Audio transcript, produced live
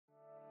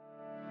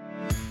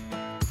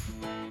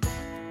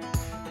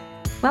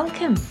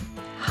Welcome.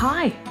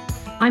 Hi,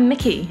 I'm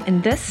Mickey,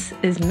 and this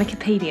is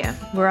Mickipedia,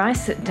 where I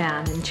sit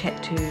down and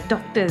chat to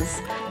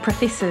doctors,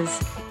 professors,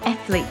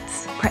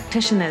 athletes,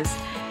 practitioners,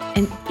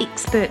 and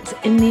experts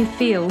in their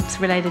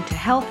fields related to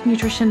health,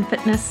 nutrition,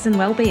 fitness, and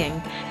well-being.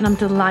 And I'm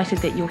delighted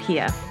that you're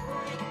here.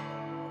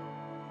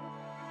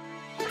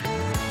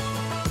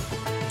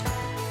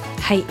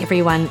 Hey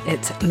everyone,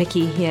 it's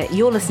Mickey here.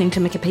 You're listening to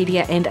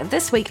Mickipedia, and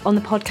this week on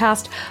the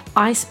podcast,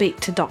 I speak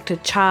to Dr.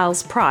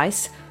 Charles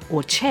Price,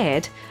 or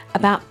Chad,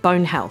 about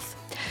bone health.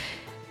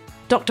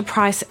 Dr.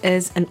 Price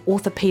is an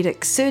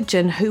orthopedic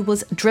surgeon who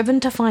was driven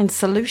to find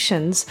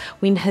solutions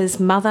when his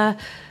mother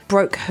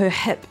broke her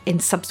hip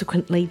and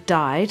subsequently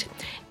died,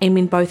 and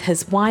when both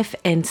his wife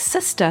and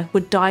sister were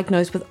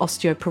diagnosed with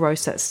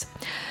osteoporosis.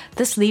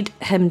 This led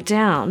him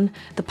down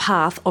the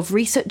path of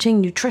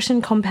researching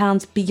nutrition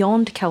compounds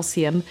beyond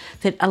calcium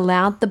that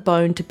allowed the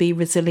bone to be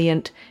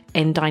resilient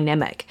and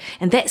dynamic.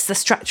 And that's the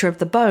structure of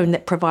the bone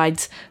that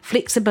provides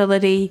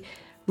flexibility,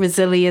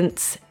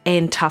 resilience,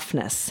 and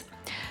toughness.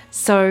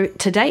 So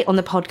today on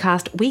the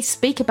podcast, we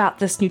speak about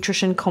this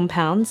nutrition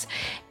compounds,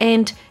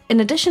 and in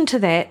addition to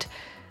that,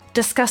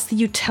 discuss the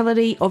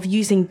utility of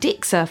using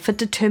DEXA for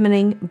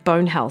determining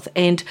bone health.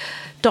 And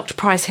Dr.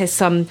 Price has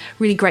some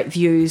really great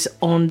views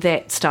on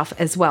that stuff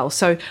as well.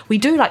 So we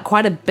do like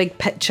quite a big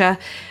picture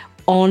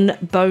on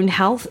bone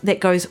health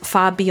that goes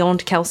far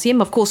beyond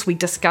calcium. Of course, we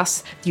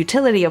discuss the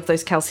utility of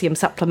those calcium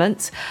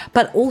supplements,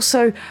 but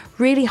also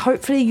really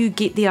hopefully you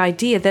get the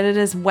idea that it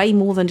is way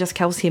more than just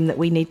calcium that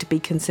we need to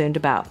be concerned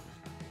about.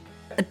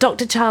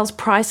 Dr. Charles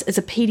Price is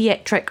a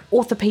paediatric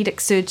orthopedic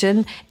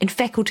surgeon and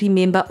faculty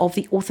member of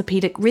the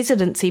orthopedic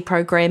residency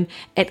program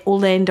at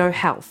Orlando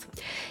Health.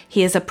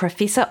 He is a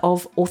professor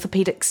of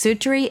orthopedic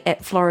surgery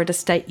at Florida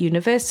State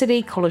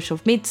University College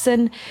of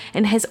Medicine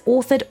and has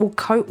authored or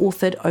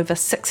co-authored over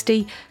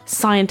 60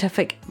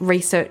 scientific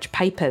research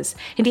papers.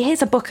 And he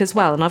has a book as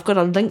well, and I've got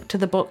a link to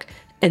the book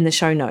in the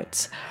show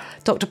notes.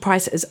 Dr.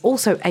 Price is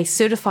also a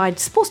certified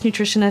sports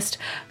nutritionist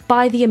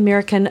by the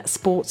American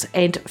Sports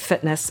and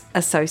Fitness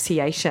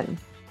Association.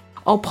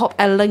 I'll pop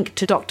a link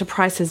to Dr.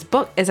 Price's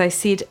book, as I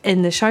said,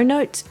 in the show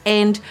notes,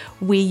 and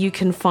where you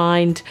can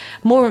find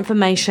more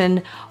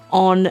information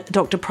on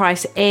Dr.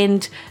 Price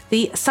and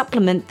the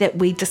supplement that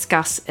we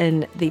discuss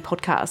in the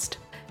podcast.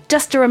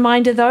 Just a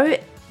reminder though,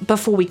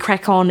 before we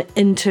crack on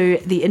into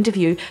the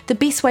interview, the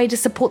best way to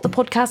support the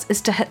podcast is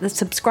to hit the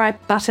subscribe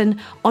button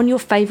on your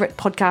favourite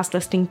podcast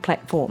listening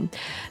platform.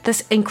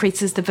 This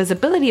increases the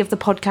visibility of the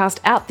podcast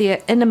out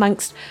there in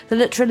amongst the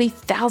literally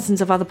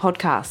thousands of other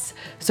podcasts,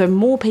 so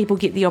more people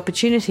get the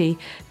opportunity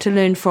to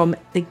learn from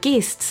the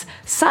guests,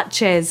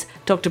 such as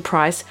Dr.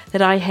 Price,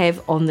 that I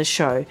have on the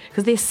show,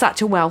 because there's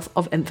such a wealth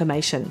of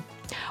information.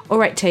 All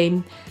right,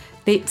 team,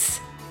 let's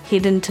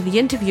head into the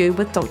interview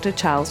with Dr.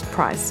 Charles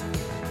Price.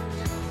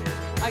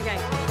 Okay,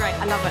 great.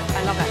 I love it.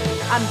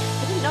 I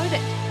didn't know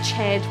that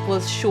Chad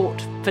was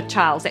short for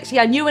Charles. Actually,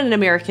 I knew an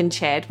American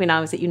Chad when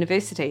I was at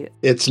university.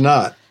 It's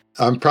not.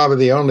 I'm probably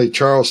the only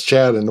Charles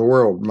Chad in the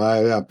world.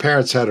 My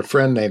parents had a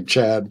friend named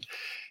Chad,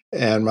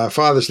 and my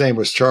father's name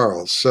was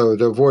Charles. So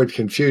to avoid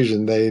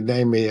confusion, they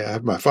named me, I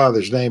have my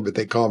father's name, but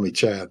they call me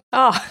Chad.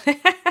 Oh,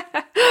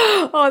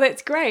 oh,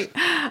 that's great.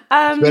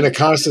 It's been a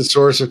constant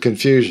source of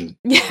confusion.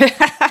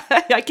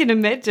 I can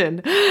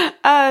imagine.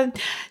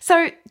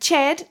 So,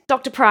 Chad,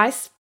 Dr.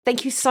 Price,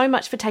 thank you so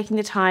much for taking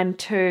the time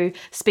to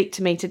speak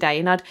to me today.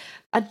 And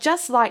I'd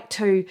just like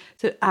to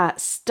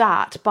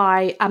start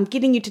by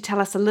getting you to tell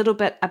us a little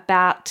bit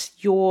about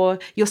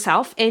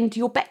yourself and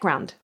your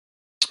background.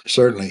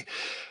 Certainly.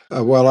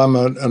 Well, I'm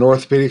an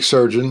orthopedic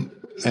surgeon,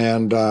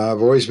 and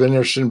I've always been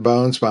interested in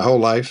bones my whole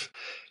life.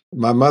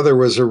 My mother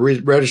was a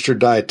registered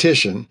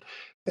dietitian,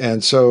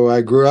 and so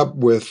I grew up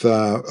with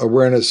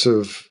awareness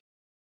of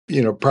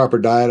proper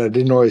diet. I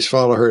didn't always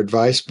follow her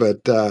advice, but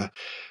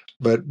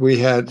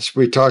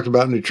we talked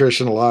about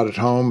nutrition a lot at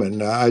home,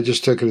 and I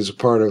just took it as a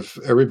part of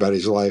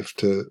everybody's life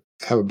to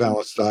have a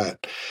balanced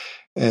diet.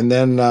 And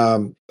then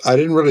I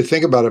didn't really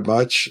think about it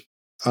much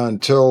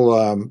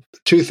until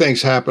two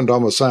things happened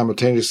almost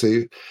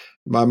simultaneously.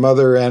 My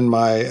mother and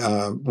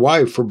my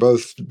wife were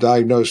both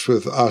diagnosed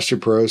with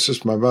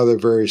osteoporosis. My mother,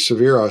 very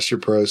severe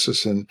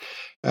osteoporosis, and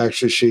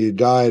actually she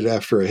died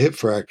after a hip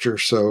fracture.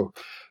 So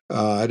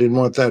I didn't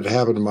want that to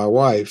happen to my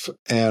wife.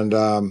 And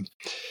and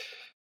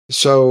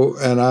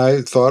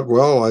I thought,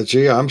 well,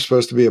 gee, I'm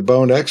supposed to be a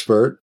bone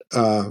expert.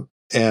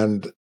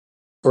 And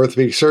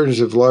orthopedic surgeons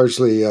have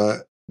largely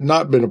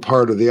not been a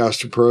part of the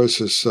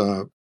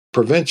osteoporosis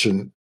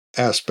prevention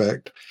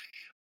aspect.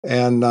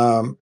 And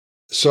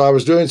so I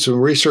was doing some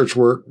research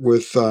work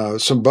with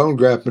some bone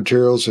graft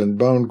materials and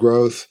bone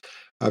growth.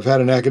 I've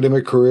had an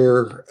academic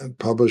career and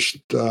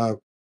published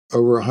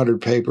over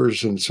 100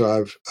 papers, and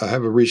so I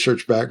have a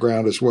research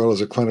background as well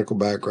as a clinical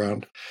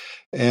background.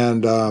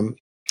 And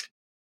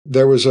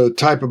there was a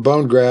type of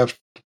bone graft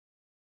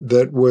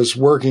that was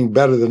working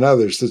better than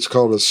others that's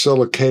called a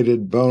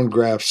silicated bone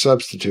graft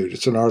substitute.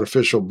 It's an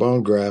artificial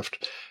bone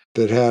graft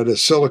that had a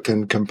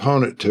silicon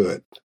component to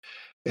it.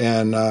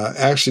 And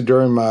actually,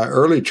 during my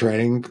early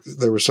training,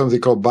 there was something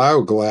called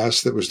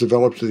Bioglass that was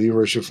developed at the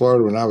University of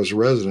Florida when I was a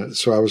resident.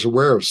 So I was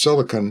aware of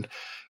silicon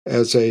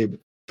as a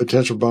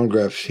potential bone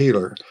graft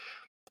healer.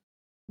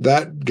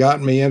 That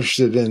got me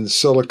interested in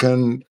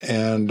silicon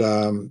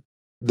and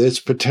its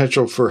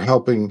potential for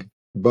helping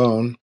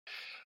bone.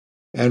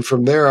 And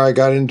from there, I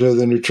got into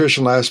the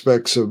nutritional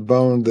aspects of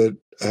bone that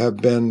have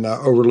been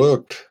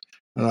overlooked.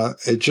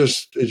 It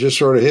just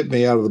sort of hit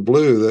me out of the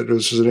blue that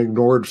this was an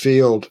ignored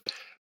field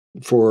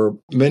for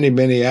many,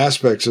 many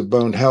aspects of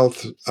bone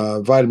health.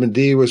 Vitamin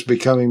D was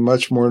becoming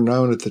much more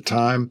known at the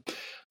time.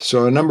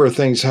 So a number of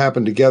things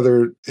happened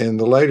together in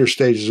the later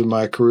stages of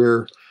my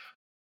career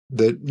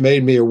that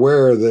made me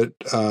aware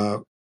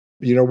that,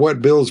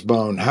 what builds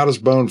bone? How does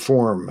bone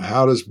form?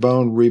 How does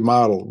bone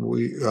remodel?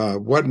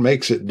 What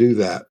makes it do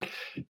that?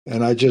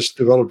 And I just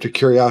developed a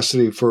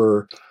curiosity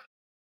for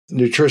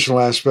nutritional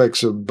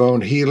aspects of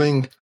bone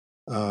healing,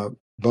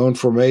 bone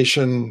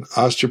formation,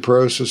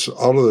 osteoporosis,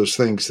 all of those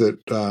things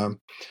that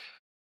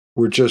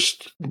were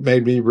just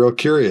made me real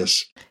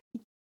curious.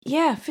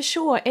 Yeah, for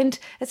sure. And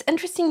it's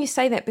interesting you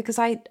say that because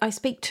I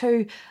speak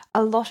to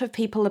a lot of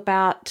people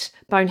about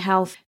bone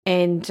health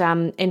and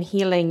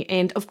healing.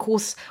 And of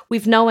course,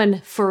 we've known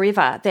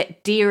forever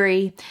that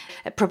dairy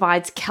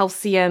provides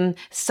calcium,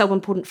 so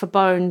important for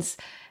bones.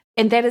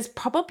 And that is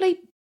probably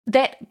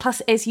that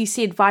plus, as you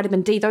said,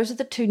 vitamin D. Those are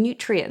the two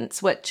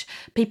nutrients which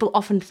people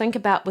often think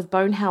about with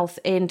bone health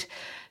and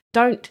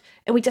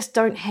we just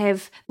don't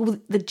have,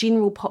 the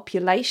general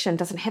population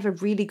doesn't have a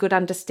really good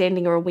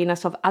understanding or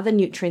awareness of other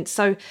nutrients.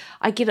 So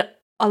I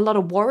get a lot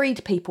of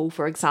worried people,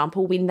 for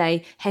example, when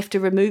they have to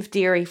remove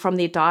dairy from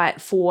their diet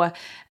for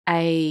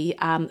a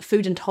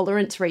food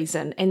intolerance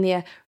reason, and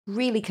they're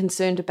really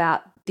concerned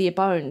about their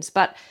bones.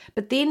 But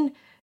then,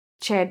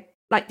 Chad,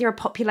 like there are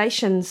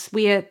populations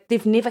where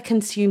they've never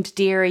consumed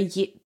dairy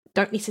yet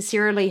don't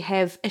necessarily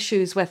have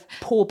issues with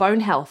poor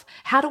bone health.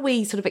 How do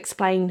we sort of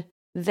explain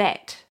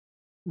that?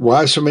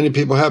 Why so many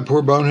people have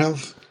poor bone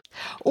health?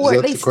 Or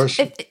at least,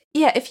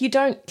 if you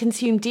don't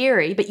consume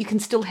dairy, but you can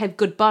still have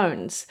good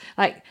bones,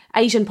 like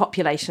Asian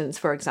populations,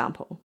 for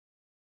example.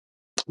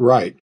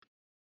 Right.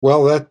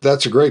 Well,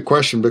 that's a great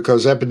question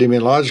because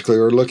epidemiologically,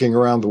 or looking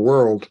around the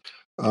world,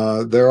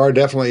 there are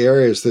definitely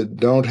areas that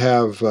don't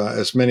have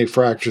as many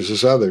fractures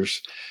as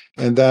others.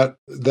 And that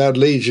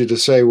leads you to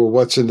say, well,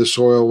 what's in the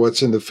soil,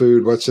 what's in the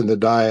food, what's in the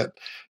diet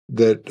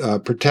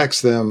that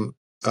protects them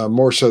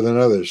more so than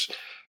others?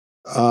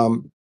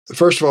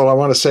 First of all, I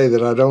want to say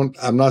that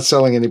I'm not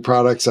selling any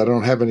products. I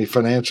don't have any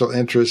financial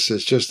interests.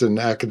 It's just an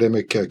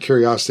academic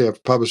curiosity.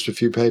 I've published a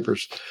few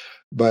papers,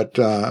 but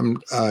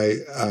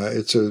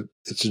it's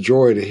a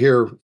joy to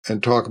hear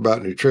and talk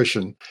about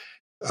nutrition.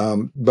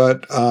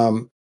 But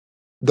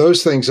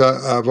those things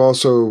I've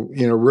also,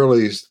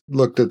 really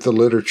looked at the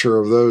literature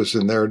of those,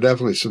 and there are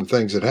definitely some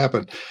things that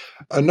happen.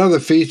 Another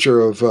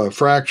feature of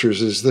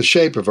fractures is the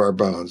shape of our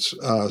bones.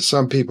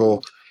 Some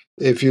people,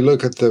 if you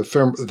look at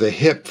the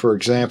hip, for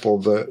example,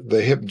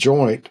 the hip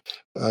joint,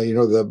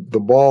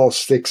 the ball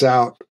sticks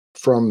out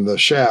from the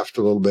shaft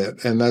a little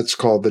bit, and that's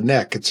called the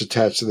neck. It's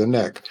attached to the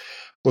neck.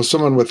 Well,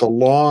 someone with a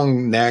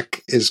long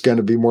neck is going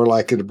to be more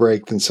likely to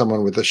break than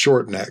someone with a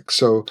short neck.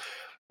 So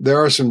there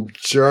are some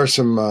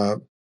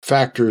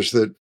factors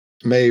that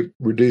may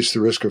reduce the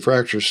risk of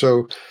fracture.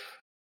 So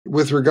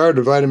with regard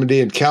to vitamin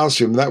D and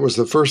calcium, that was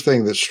the first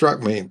thing that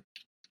struck me,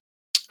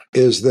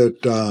 is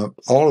that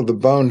all of the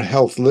bone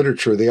health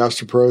literature, the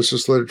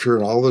osteoporosis literature,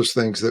 and all those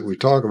things that we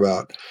talk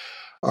about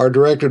are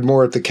directed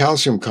more at the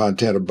calcium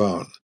content of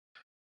bone.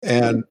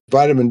 And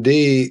vitamin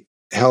D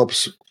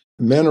helps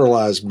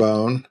mineralize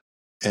bone,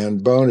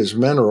 and bone is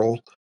mineral.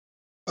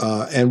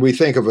 And we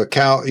think of a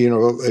cow,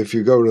 if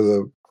you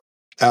go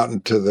out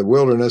into the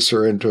wilderness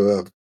or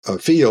into a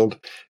field,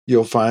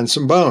 you'll find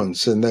some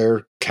bones, and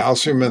they're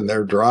calcium, and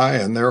they're dry,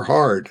 and they're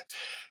hard.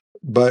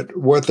 But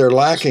what they're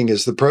lacking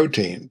is the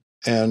protein.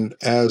 And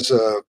as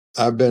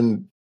I've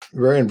been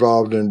very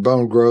involved in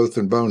bone growth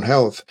and bone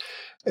health,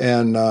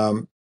 and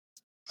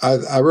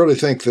I really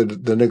think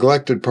that the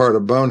neglected part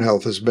of bone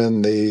health has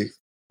been the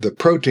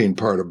protein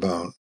part of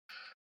bone,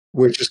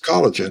 which is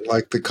collagen,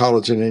 like the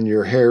collagen in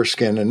your hair,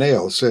 skin, and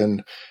nails.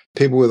 And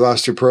people with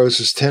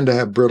osteoporosis tend to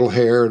have brittle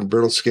hair and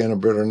brittle skin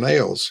and brittle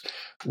nails,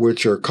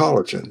 which are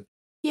collagen.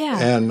 Yeah.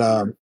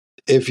 And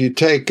if you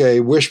take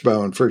a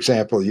wishbone, for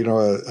example, you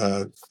know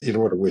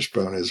what a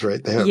wishbone is,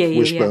 right? They have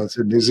wishbones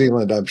in New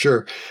Zealand, I'm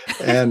sure.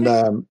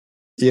 And,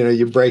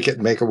 you break it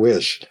and make a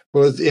wish.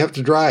 Well, you have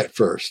to dry it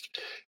first.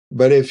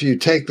 But if you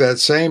take that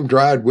same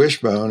dried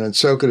wishbone and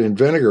soak it in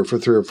vinegar for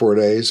 3 or 4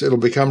 days, it'll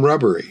become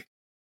rubbery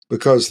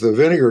because the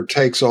vinegar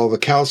takes all the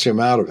calcium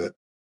out of it.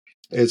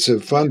 It's a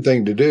fun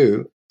thing to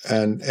do.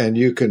 And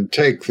you can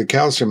take the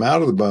calcium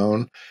out of the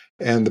bone,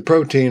 and the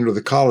protein or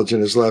the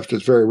collagen is left.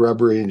 It's very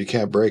rubbery, and you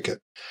can't break it.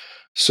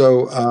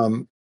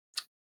 So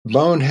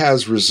bone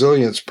has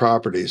resilience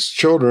properties.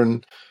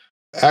 Children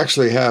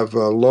actually have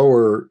a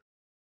lower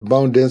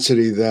bone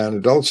density than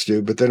adults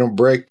do, but they don't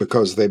break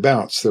because they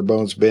bounce. Their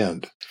bones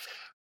bend.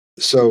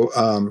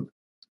 So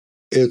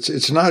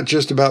it's not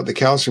just about the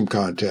calcium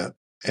content.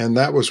 And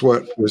that was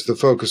what was the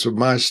focus of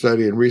my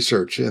study and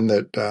research, in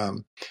that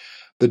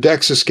the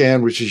DEXA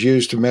scan, which is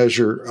used to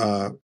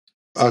measure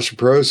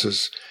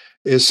osteoporosis,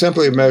 is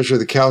simply a measure of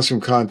the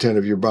calcium content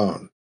of your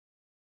bone.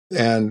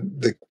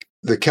 And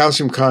the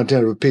calcium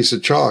content of a piece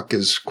of chalk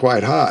is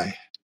quite high.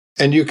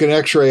 And you can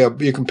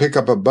you can pick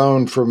up a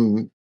bone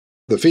from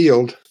the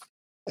field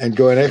and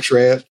go and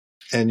x-ray it,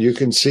 and you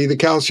can see the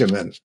calcium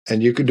in it.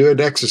 And you can do a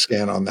DEXA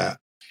scan on that.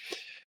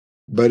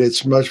 But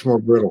it's much more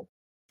brittle.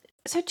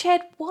 So,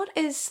 Chad,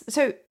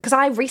 because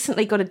I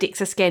recently got a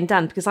DEXA scan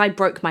done because I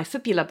broke my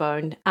fibula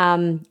bone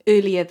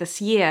earlier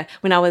this year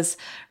when I was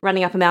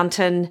running up a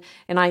mountain,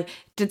 and I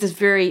did this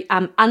very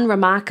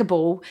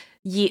unremarkable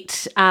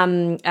yet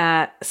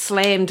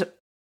slammed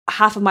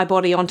half of my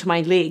body onto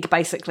my leg,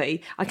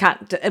 basically.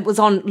 It was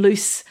on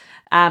loose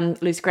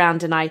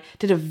ground, and I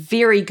did a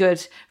very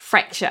good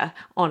fracture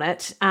on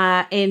it.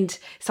 And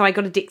so I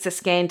got a DEXA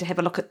scan to have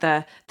a look at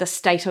the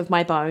state of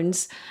my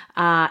bones,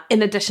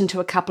 in addition to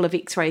a couple of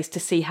x-rays to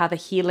see how the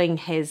healing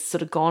has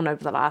sort of gone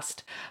over the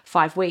last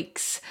 5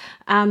 weeks.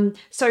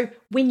 So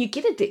when you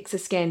get a DEXA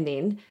scan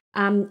then,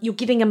 you're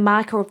getting a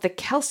marker of the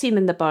calcium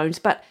in the bones,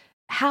 but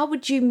how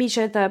would you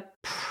measure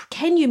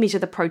can you measure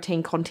the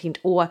protein content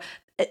or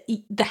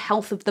the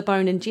health of the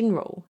bone in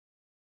general?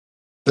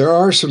 There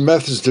are some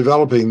methods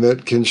developing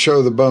that can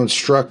show the bone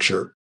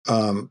structure,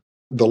 the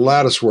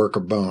lattice work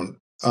of bone.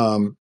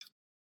 And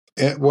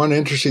one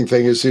interesting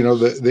thing is,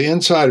 the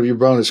inside of your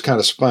bone is kind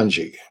of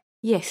spongy.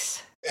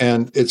 Yes.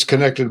 And it's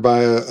connected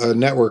by a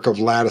network of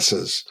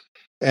lattices.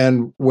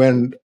 And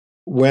when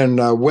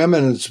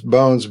women's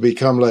bones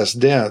become less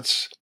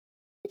dense,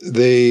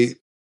 the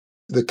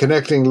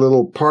connecting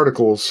little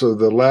particles of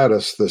the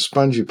lattice, the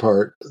spongy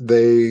part,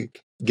 they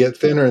get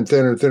thinner and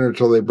thinner and thinner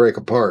until they break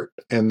apart.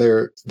 And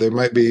they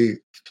might be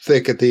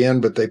thick at the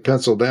end, but they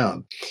pencil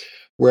down.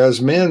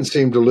 Whereas men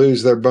seem to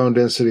lose their bone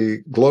density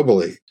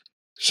globally.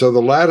 So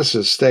the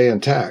lattices stay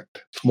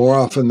intact more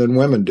often than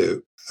women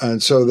do.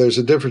 And so there's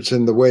a difference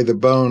in the way the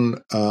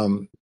bone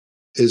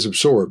is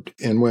absorbed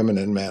in women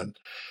and men.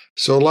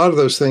 So a lot of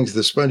those things,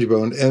 the spongy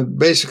bone, and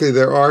basically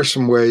there are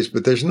some ways,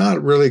 but there's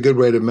not really a good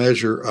way to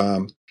measure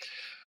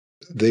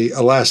the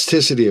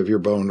elasticity of your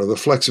bone or the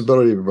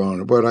flexibility of your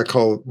bone,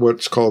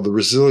 what's called the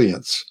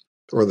resilience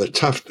or the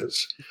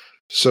toughness.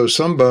 So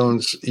some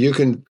bones,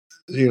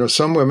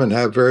 some women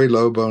have very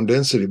low bone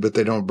density, but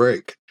they don't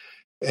break.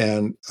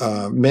 And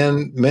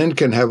men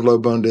can have low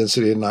bone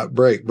density and not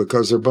break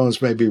because their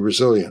bones may be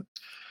resilient.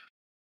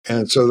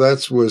 And so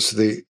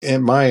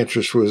my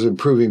interest was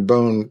improving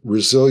bone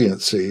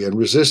resiliency and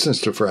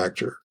resistance to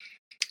fracture.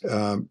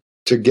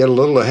 To get a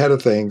little ahead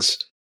of things,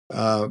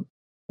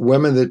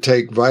 women that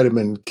take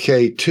vitamin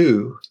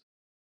K2,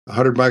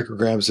 100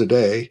 micrograms a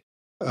day,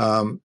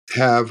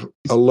 have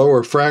a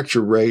lower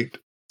fracture rate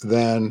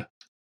than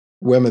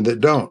women that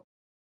don't.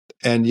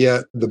 And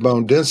yet the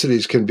bone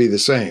densities can be the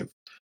same.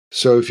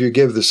 So if you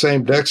give the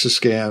same DEXA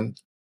scan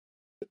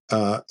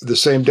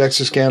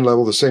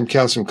level, the same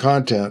calcium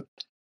content,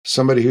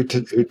 somebody who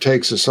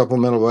takes a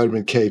supplemental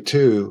vitamin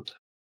K2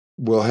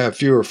 will have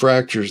fewer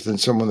fractures than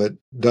someone that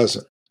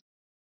doesn't.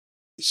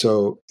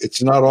 So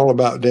it's not all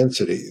about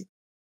density.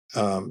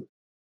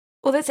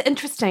 Well, that's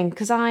interesting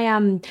because I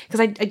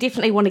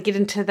definitely want to get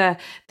into the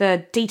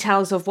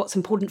details of what's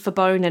important for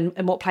bone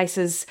and what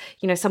places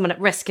someone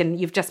at risk, and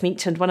you've just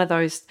mentioned one of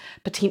those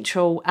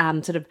potential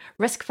sort of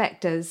risk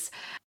factors.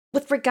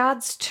 With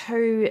regards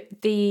to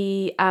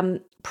the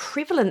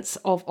prevalence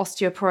of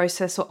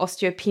osteoporosis or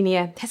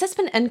osteopenia, has this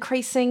been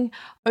increasing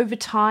over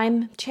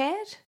time,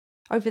 Chad?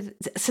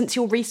 Since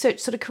your research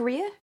sort of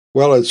career?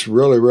 Well, it's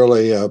really,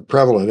 really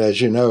prevalent,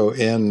 as you know,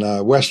 in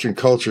Western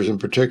cultures in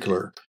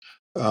particular.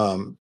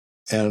 In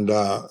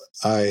the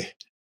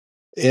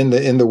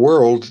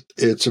world,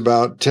 it's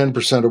about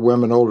 10% of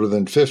women older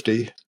than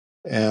 50,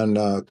 and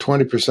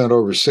 20%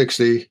 over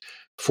 60,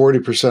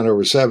 40%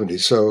 over 70.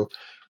 So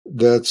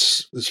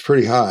it's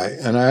pretty high.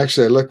 And I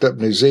looked up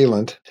New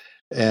Zealand,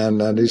 and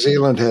New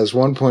Zealand has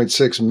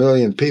 1.6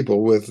 million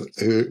people with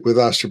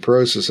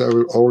osteoporosis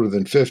older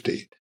than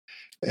 50.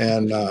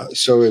 And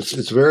so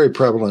it's very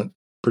prevalent,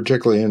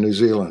 particularly in New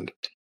Zealand.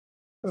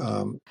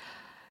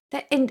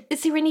 And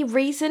is there any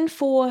reason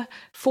for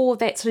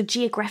that sort of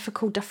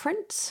geographical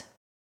difference?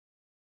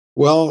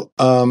 Well,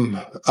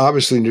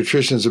 obviously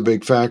nutrition is a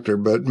big factor,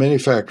 but many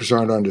factors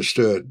aren't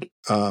understood.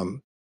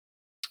 I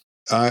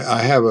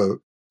have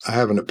an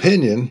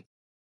opinion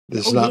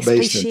that's not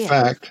based in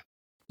fact.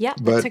 Yeah,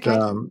 but that's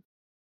okay.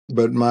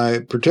 But my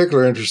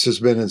particular interest has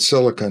been in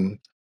silicon,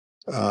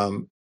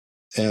 and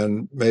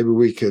maybe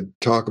we could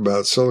talk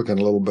about silicon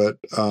a little bit.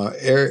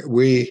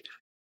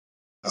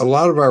 A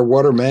lot of our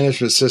water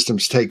management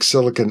systems take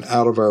silicon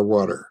out of our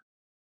water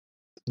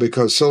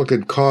because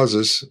silicon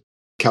causes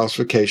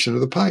calcification of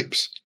the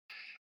pipes.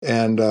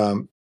 And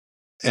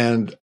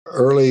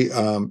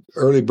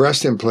early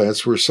breast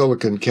implants were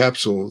silicon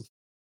capsules.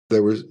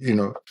 There was,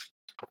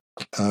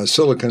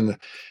 silicon.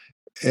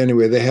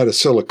 Anyway, they had a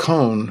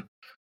silicone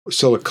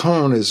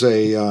Silicone is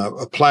a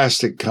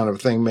plastic kind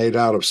of thing made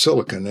out of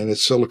silicon, and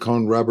it's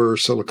silicone rubber,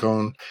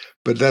 silicone,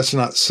 but that's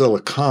not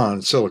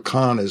silicon.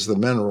 Silicon is the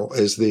mineral,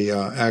 is the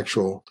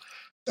actual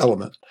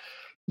element.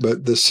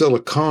 But the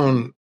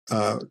silicone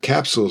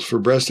capsules for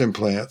breast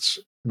implants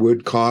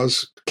would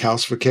cause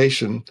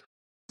calcification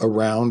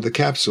around the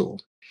capsule.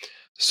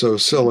 So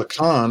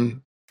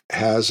silicon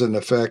has an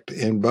effect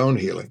in bone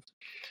healing.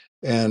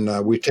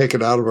 And we take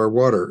it out of our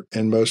water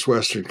in most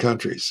Western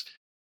countries.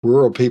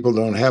 Rural people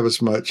don't have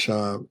as much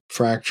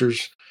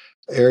fractures.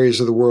 Areas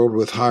of the world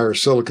with higher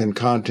silicon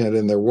content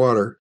in their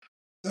water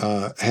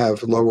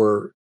have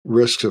lower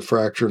risks of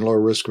fracture and lower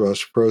risk of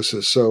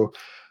osteoporosis. So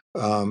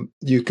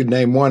you could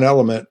name one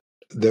element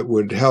that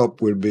would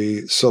help would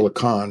be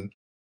silicon.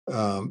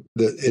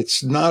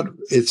 It's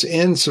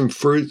in some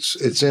fruits,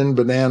 it's in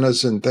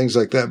bananas and things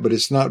like that, but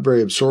it's not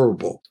very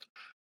absorbable.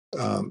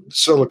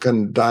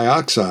 Silicon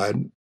dioxide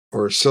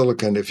or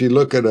silicon, if you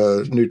look at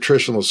a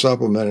nutritional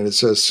supplement and it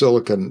says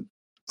silicon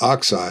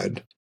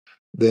oxide,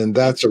 then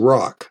that's a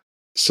rock.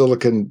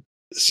 Silicon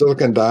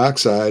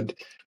dioxide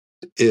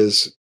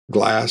is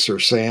glass or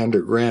sand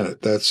or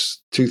granite.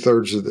 That's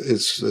 2/3 of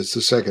it's the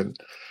second,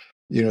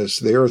 it's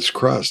the Earth's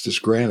crust, it's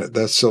granite.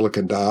 That's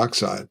silicon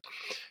dioxide.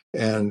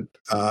 And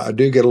I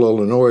do get a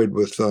little annoyed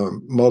with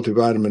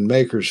multivitamin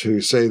makers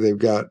who say they've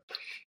got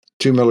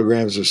 2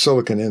 milligrams of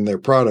silicon in their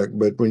product,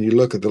 but when you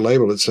look at the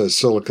label, it says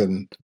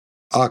silicon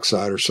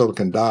oxide or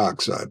silicon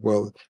dioxide.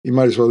 Well, you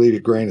might as well eat a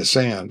grain of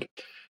sand.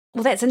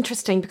 Well, that's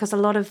interesting because a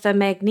lot of the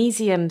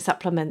magnesium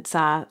supplements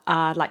are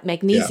like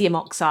magnesium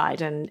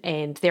oxide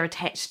and they're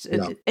attached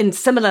and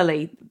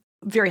similarly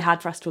very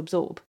hard for us to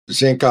absorb.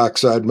 Zinc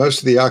oxide, most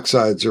of the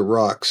oxides are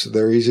rocks.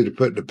 They're easy to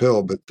put in a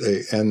pill, but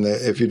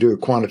if you do a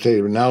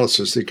quantitative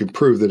analysis, they can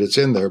prove that it's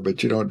in there,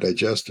 but you don't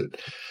digest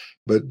it.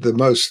 But the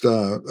most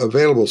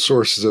available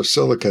sources of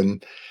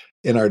silicon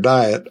in our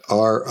diet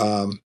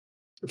are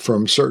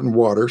from certain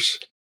waters.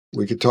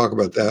 We could talk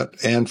about that.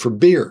 And for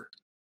beer.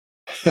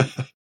 You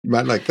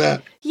might like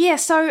that. Yeah.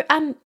 So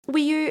were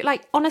you,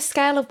 like, on a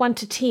scale of 1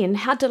 to 10,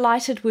 how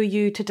delighted were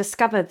you to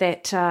discover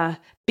that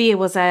beer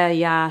was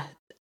a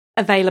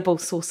available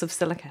source of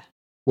silica?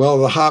 Well,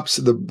 the hops,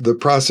 the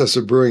process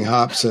of brewing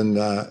hops and,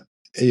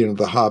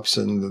 the hops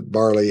and the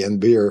barley and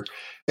beer,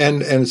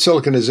 and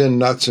silicon is in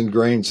nuts and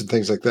grains and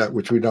things like that,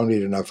 which we don't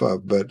eat enough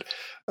of. But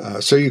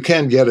so you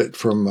can get it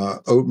from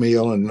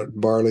oatmeal and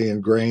barley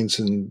and grains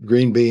and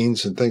green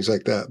beans and things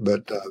like that.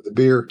 But the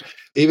beer,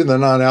 even the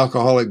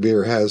non-alcoholic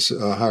beer, has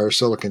a higher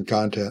silicon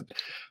content.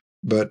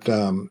 But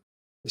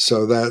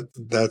so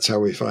that's how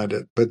we find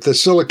it. But the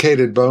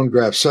silicated bone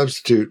graft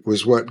substitute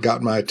was what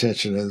got my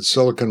attention, and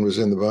silicon was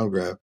in the bone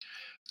graft.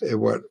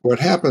 What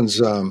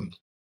happens?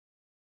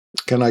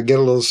 Can I get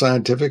a little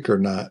scientific or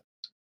not?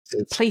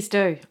 Please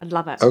do. I'd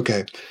love it.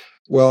 Okay.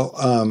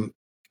 Well,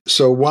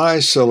 so why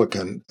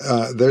silicon?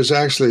 There's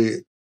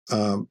actually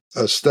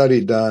a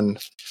study done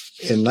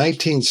in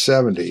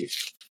 1970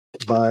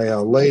 by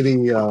a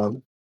lady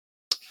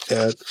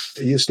at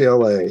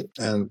UCLA,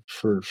 and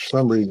for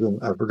some reason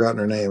I've forgotten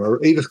her name,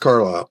 or Edith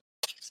Carlisle.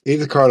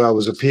 Edith Carlisle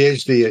was a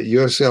PhD at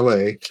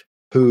UCLA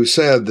who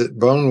said that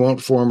bone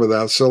won't form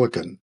without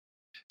silicon.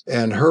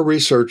 And her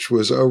research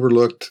was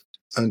overlooked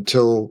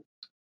until,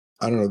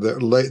 I don't know,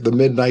 the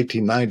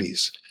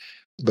mid-1990s.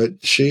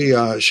 But she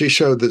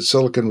showed that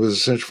silicon was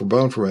essential for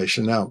bone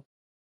formation. Now,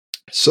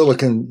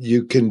 silicon,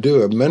 you can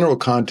do a mineral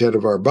content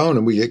of our bone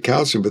and we get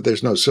calcium, but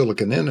there's no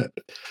silicon in it.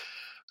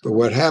 But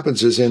what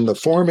happens is in the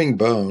forming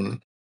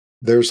bone,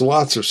 there's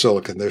lots of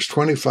silicon. There's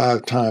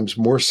 25 times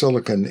more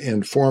silicon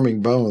in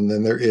forming bone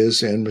than there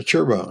is in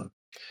mature bone.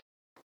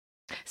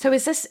 So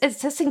is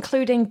this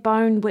including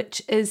bone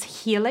which is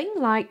healing?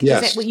 Like,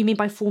 yes. Is that what you mean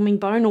by forming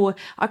bone? Or,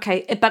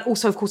 okay, but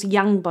also, of course,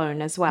 young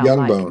bone as well.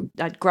 Young bone.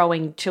 Like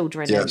growing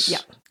children. Yes. Yeah,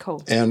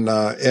 cool. And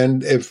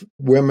if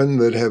women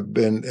that have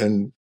been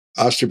in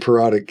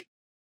osteoporotic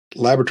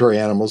laboratory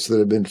animals that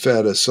have been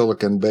fed a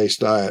silicon-based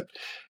diet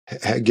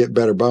get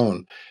better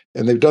bone.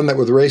 And they've done that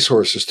with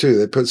racehorses too.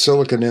 They put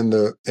silicon in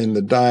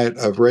the diet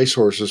of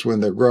racehorses when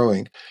they're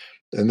growing.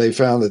 And they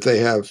found that they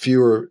have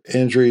fewer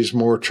injuries,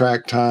 more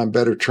track time,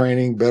 better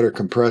training, better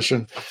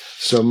compression.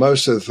 So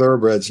most of the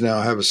thoroughbreds now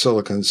have a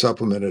silicon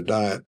supplemented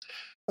diet.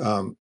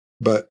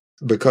 But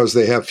because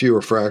they have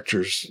fewer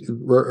fractures,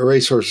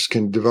 racehorses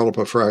can develop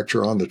a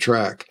fracture on the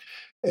track.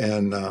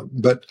 And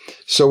but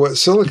so what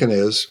silicon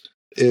is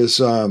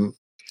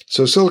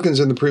so silicon's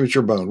in the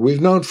premature bone.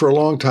 We've known for a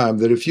long time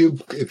that if you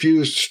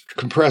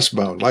compress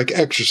bone, like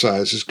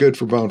exercise is good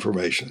for bone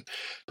formation,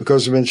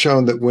 because it's been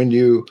shown that when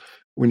you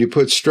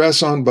put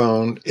stress on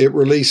bone, it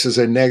releases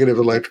a negative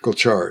electrical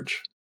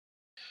charge.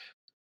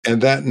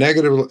 And that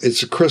negative,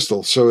 it's a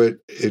crystal, so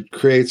it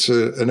creates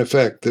an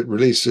effect that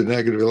releases a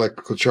negative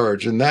electrical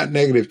charge. And that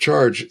negative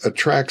charge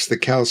attracts the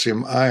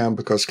calcium ion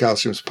because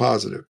calcium is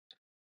positive.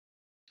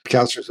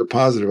 Calcium is a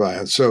positive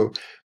ion. So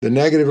the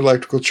negative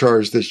electrical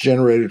charge that's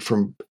generated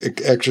from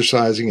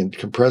exercising and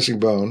compressing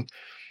bone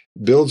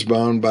builds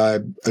bone by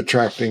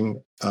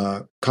attracting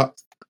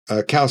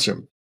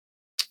calcium.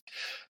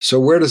 So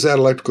where does that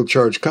electrical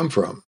charge come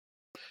from?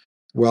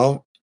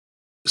 Well,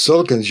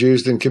 silicon's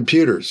used in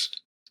computers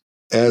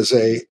as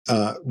a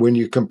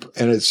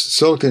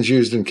silicon's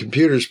used in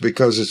computers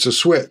because it's a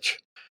switch,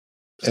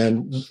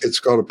 and it's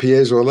called a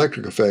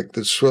piezoelectric effect.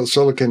 That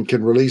silicon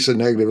can release a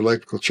negative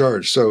electrical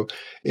charge. So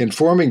in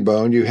forming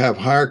bone, you have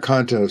higher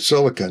content of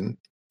silicon.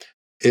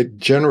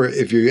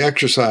 If you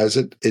exercise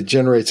it, it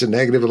generates a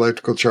negative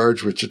electrical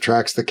charge, which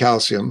attracts the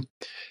calcium,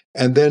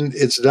 and then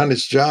it's done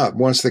its job.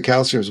 Once the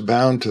calcium is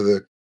bound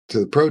to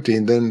the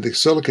protein, then the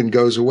silicon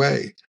goes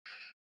away.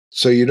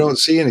 So you don't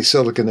see any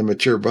silicon in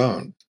mature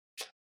bone,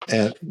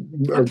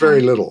 or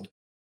very little.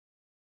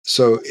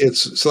 So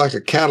it's like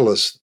a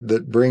catalyst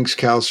that brings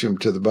calcium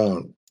to the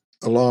bone,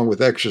 along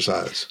with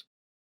exercise.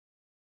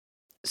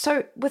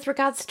 So with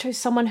regards to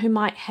someone who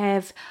might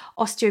have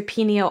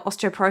osteopenia or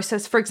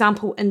osteoporosis, for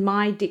example, in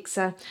my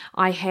DEXA,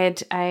 I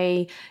had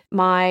one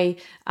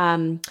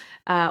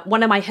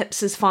of my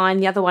hips is fine,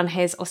 the other one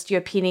has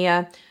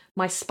osteopenia,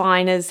 my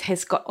spine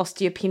has got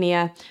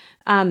osteopenia.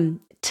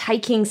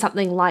 Taking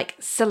something like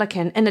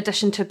silicon, in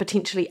addition to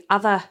potentially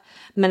other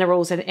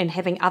minerals and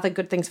having other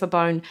good things for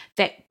bone,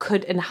 that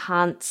could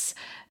enhance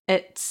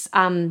its,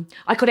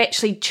 I could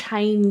actually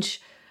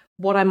change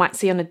what I might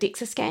see on a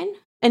DEXA scan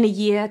in a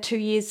year, 2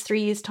 years,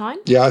 3 years' time?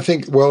 Yeah, I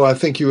think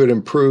you would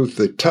improve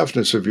the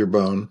toughness of your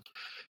bone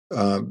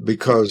and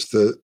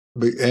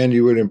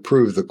you would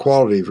improve the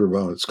quality of your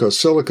bones, because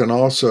silicon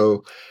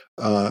also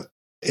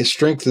it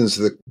strengthens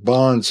the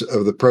bonds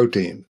of the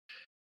protein.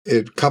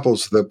 It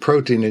couples the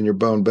protein in your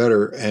bone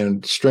better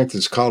and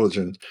strengthens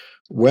collagen.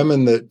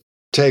 Women that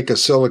take a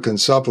silicon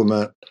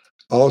supplement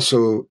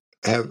also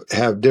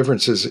have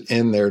differences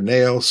in their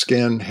nail,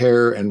 skin,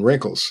 hair, and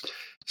wrinkles.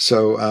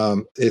 So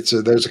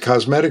there's a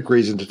cosmetic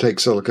reason to take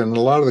silicon. And a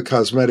lot of the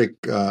cosmetic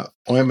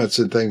ointments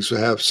and things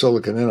have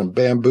silicon in them.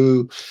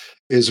 Bamboo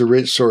is a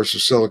rich source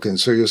of silicon.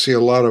 So you'll see a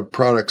lot of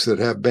products that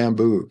have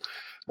bamboo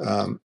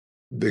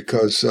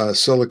because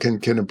silicon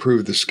can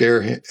improve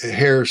the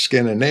hair,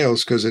 skin, and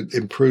nails because it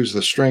improves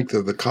the strength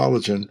of the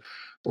collagen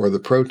or the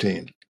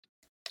protein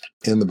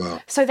in the bone.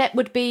 So that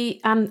would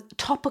be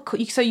topical.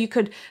 So you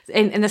could,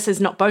 and this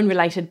is not bone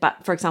related,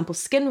 but for example,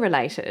 skin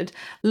related,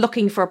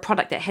 looking for a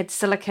product that had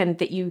silicon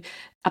that you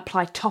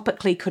apply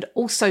topically could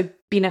also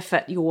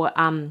benefit your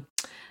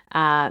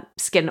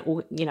skin,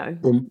 or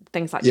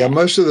things like that. Yeah,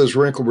 most of those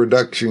wrinkle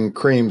reduction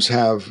creams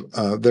have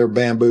their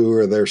bamboo,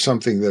 or they're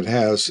something that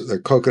has their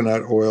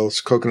coconut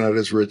oils. Coconut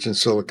is rich in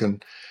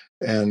silicon,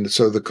 and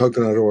so the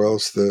coconut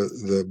oils,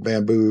 the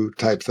bamboo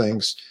type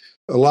things.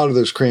 A lot of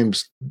those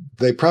creams,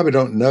 they probably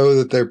don't know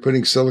that they're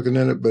putting silicon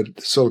in it, but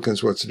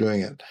silicon's what's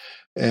doing it.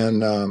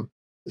 And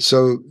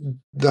so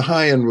the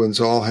high-end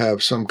ones all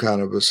have some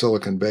kind of a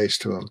silicon base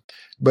to them.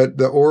 But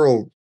the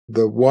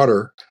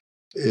water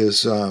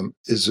is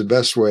the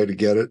best way to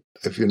get it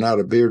if you're not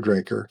a beer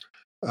drinker.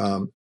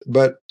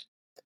 But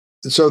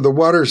so the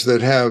waters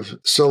that have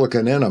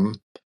silicon in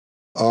them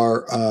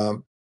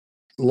are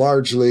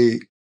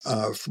largely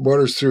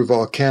waters through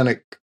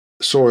volcanic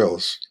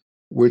soils,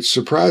 which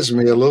surprised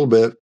me a little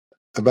bit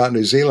about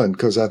New Zealand,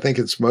 because I think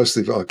it's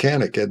mostly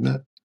volcanic, isn't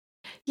it?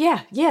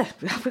 Yeah.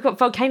 We've got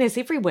volcanoes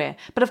everywhere.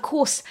 But of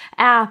course,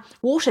 our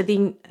water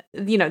then,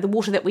 the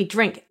water that we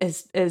drink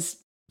is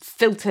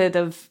filtered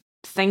of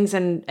things,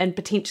 and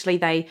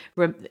potentially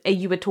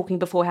you were talking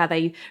before how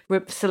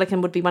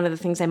silicon would be one of the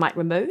things they might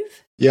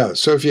remove. Yeah.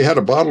 So if you had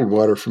a bottled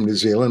water from New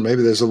Zealand,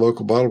 maybe there's a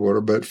local bottled water,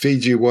 but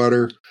Fiji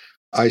water,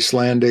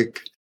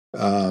 Icelandic,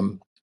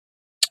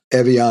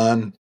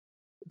 Evian,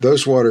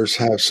 those waters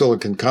have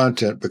silicon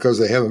content because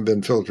they haven't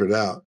been filtered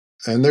out.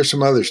 And there's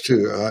some others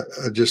too. I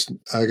just,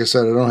 like I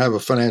said, I don't have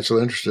a financial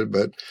interest,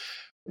 but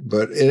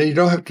and you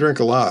don't have to drink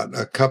a lot.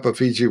 A cup of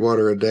Fiji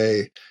water a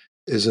day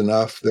is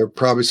enough. There are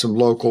probably some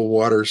local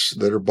waters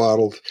that are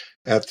bottled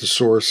at the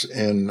source,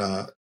 and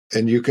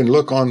you can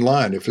look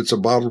online. If it's a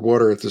bottled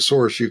water at the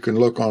source, you can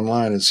look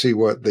online and see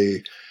what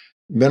the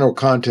mineral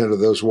content of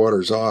those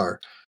waters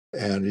are.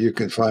 And you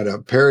can find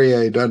out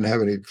Perrier doesn't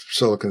have any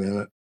silicon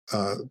in it.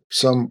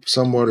 Some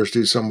waters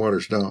do, some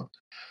waters don't.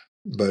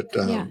 But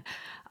yeah.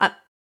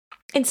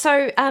 And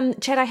so,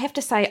 Chad, I have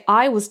to say,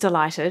 I was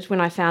delighted when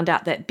I found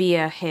out that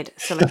beer had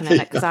silicon in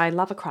it, because I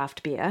love a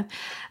craft beer.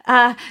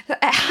 How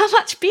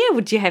much beer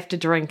would you have to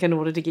drink in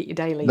order to get your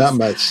dailies? Not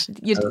much.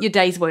 Your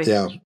day's worth?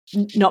 Yeah.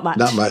 Not much.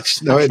 Not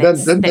much. No, it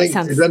doesn't take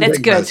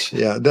good. much.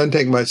 Yeah, it doesn't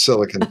take much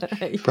silicon.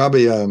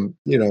 Probably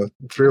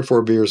 3 or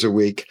 4 beers a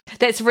week.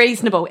 That's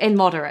reasonable and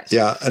moderate.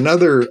 Yeah.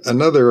 Another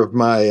of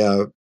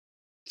my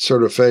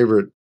sort of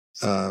favorite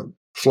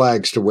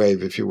flags to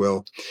wave, if you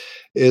will,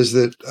 is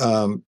that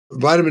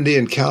vitamin D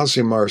and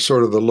calcium are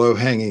sort of the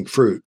low-hanging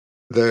fruit.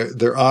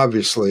 They're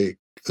obviously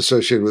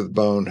associated with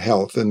bone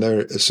health, and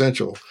they're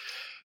essential.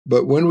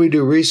 But when we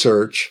do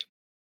research,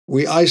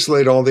 we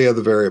isolate all the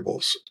other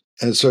variables.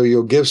 And so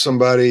you'll give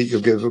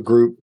a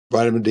group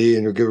vitamin D,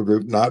 and you'll give a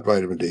group not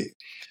vitamin D.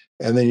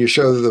 And then you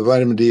show that the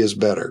vitamin D is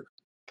better.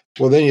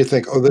 Well, then you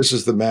think, oh, this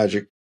is the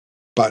magic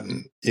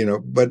button,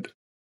 but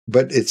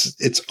that's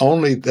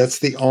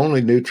the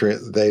only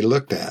nutrient they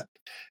looked at.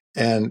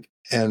 And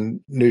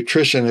and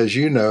nutrition, as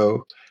you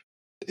know,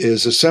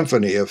 is a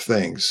symphony of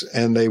things,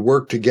 and they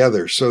work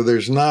together. So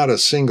there's not a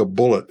single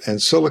bullet,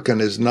 and silicon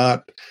is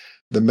not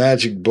the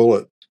magic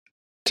bullet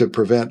to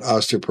prevent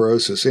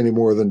osteoporosis any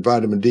more than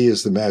vitamin D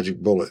is the magic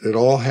bullet. It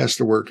all has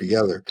to work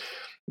together.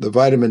 The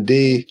vitamin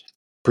D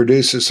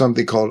produces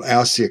something called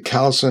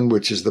osteocalcin,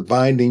 which is the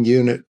binding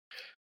unit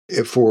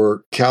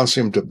for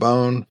calcium to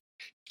bone,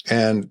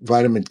 and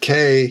vitamin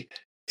K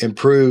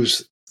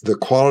improves the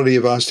quality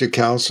of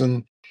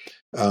osteocalcin.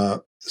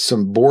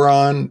 Some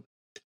boron,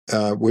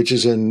 which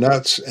is in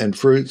nuts and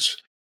fruits.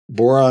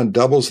 Boron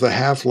doubles the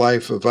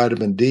half-life of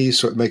vitamin D,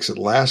 so it makes it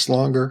last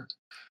longer.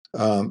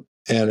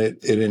 And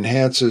it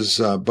enhances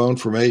bone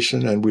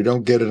formation, and we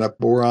don't get enough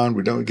boron.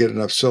 We don't get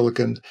enough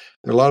silicon.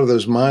 There are a lot of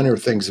those minor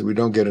things that we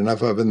don't get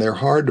enough of, and they're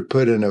hard to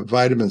put in a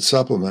vitamin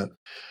supplement.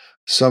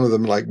 Some of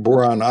them, like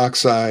boron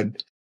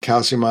oxide,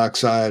 calcium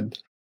oxide,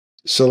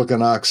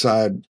 silicon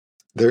oxide,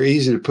 they're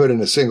easy to put in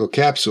a single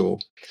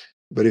capsule.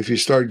 But if you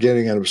start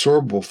getting an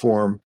absorbable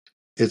form,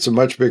 it's a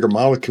much bigger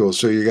molecule,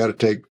 so you got to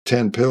take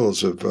 10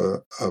 pills of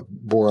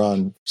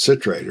boron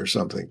citrate or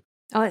something.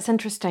 Oh, that's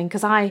interesting,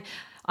 because I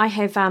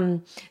have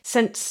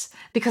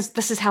because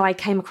this is how I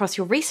came across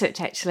your research,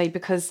 actually,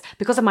 because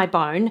of my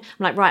bone. I'm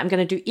like, right, I'm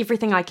going to do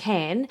everything I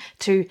can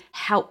to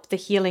help the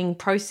healing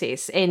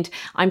process. And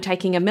I'm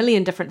taking a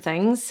million different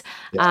things,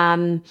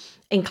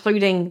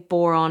 including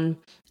boron,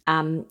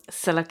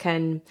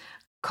 silicon,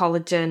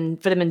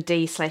 collagen, vitamin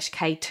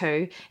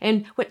D/K2,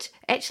 and which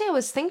actually I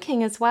was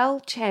thinking as well,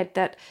 Chad,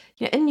 that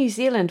in New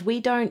Zealand we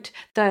don't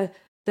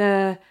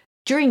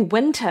during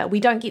winter, we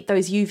don't get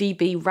those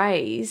UVB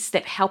rays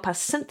that help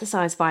us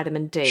synthesize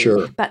vitamin D.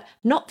 Sure. But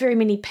not very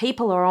many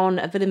people are on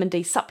a vitamin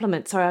D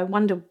supplement. So I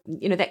wonder,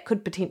 that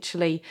could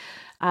potentially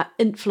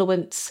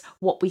influence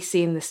what we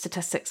see in the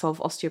statistics of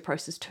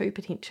osteoporosis too,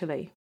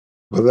 potentially.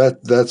 Well,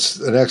 that's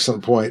an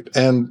excellent point.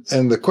 And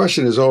the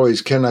question is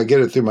always, can I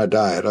get it through my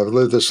diet? I've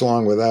lived this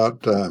long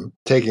without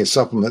taking a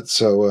supplement.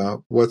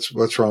 So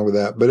what's wrong with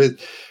that?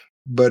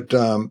 But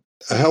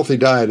a healthy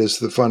diet is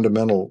the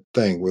fundamental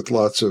thing, with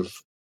lots of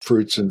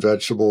fruits and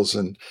vegetables,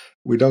 and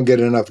we don't get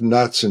enough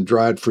nuts and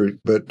dried fruit,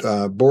 but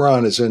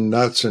boron is in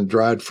nuts and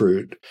dried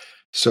fruit.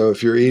 So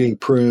if you're eating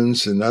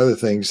prunes and other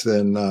things,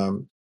 then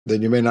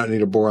you may not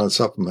need a boron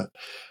supplement.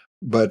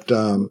 But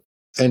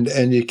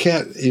and you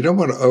don't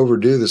want to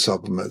overdo the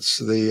supplements.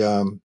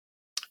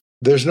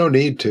 There's no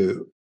need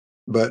to,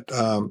 but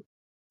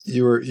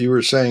you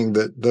were saying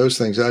that those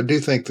things, I do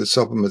think that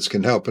supplements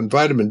can help, and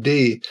vitamin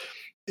D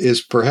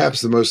is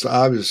perhaps the most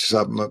obvious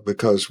supplement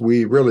because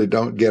we really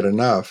don't get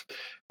enough.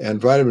 And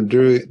vitamin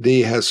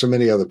D has so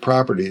many other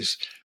properties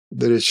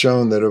that it's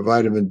shown that a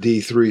vitamin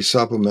D3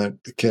 supplement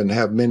can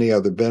have many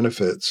other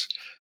benefits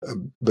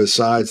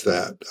besides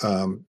that.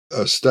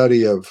 A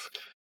study of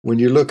when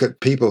you look at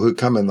people who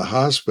come in the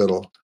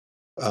hospital,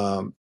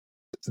 someone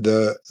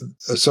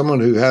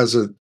who has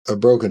a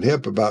broken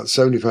hip, about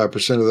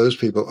 75% of those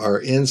people are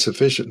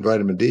insufficient in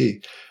vitamin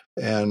D.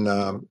 And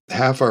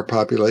half our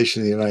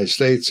population in the United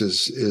States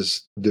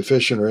is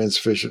deficient or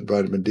insufficient in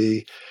vitamin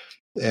D.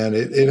 And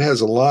it has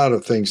a lot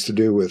of things to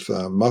do with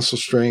muscle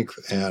strength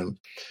and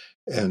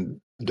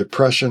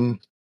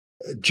depression,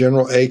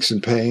 general aches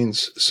and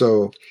pains.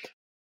 So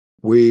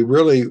we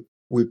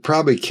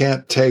probably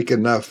can't take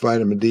enough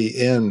vitamin D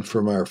in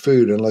from our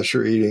food unless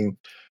you're eating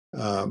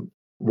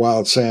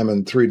wild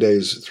salmon 3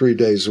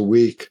 days a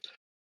week.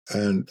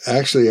 And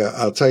actually,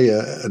 I'll tell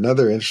you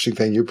another interesting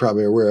thing you're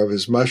probably aware of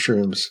is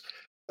mushrooms.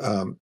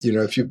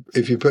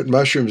 If you put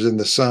mushrooms in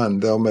the sun,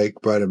 they'll make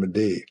vitamin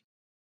D.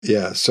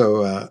 Yeah,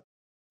 so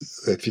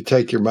if you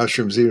take your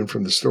mushrooms even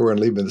from the store and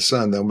leave them in the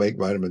sun, they'll make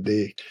vitamin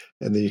D,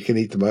 and then you can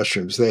eat the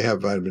mushrooms. They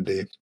have vitamin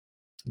D.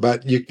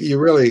 But you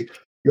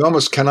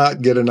almost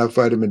cannot get enough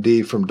vitamin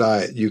D from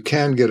diet. You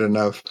can get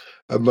enough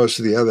of most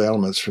of the other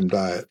elements from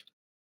diet.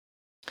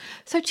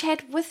 So,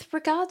 Chad, with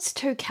regards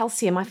to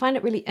calcium, I find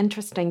it really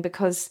interesting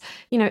because,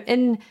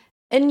 in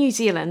New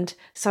Zealand,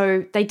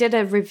 so they did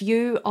a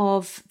review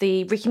of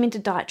the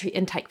recommended dietary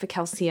intake for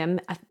calcium,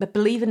 I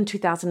believe in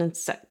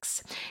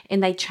 2006,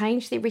 and they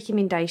changed their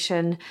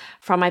recommendation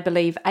from, I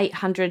believe,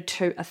 800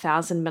 to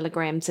 1,000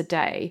 milligrams a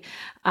day,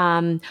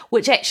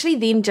 which actually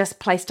then just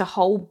placed a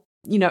whole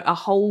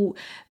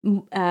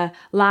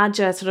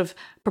larger sort of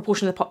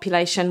proportion of the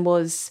population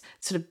was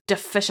sort of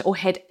deficient or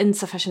had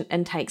insufficient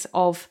intakes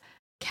of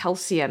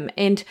calcium,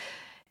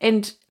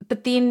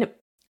 but then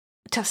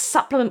to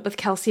supplement with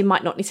calcium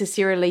might not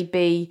necessarily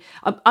be.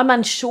 I'm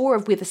unsure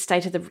of where the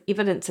state of the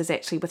evidence is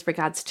actually with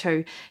regards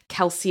to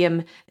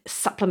calcium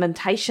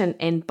supplementation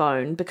and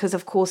bone, because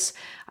of course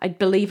I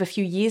believe a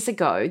few years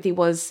ago there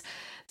was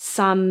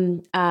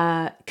some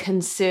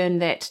concern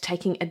that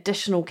taking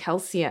additional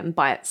calcium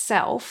by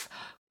itself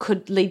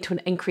could lead to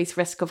an increased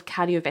risk of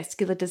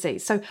cardiovascular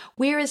disease. So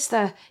where is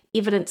the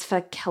evidence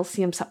for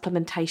calcium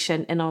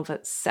supplementation in of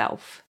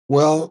itself?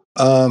 Well,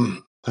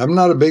 I'm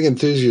not a big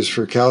enthusiast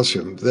for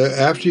calcium.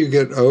 After you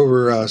get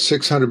over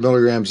 600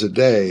 milligrams a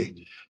day,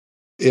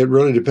 it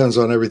really depends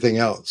on everything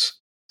else.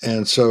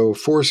 And so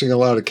forcing a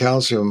lot of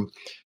calcium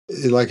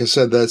like I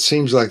said, that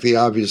seems like the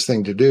obvious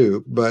thing to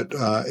do. But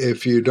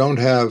if you don't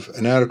have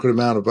an adequate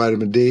amount of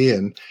vitamin D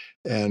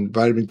and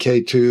vitamin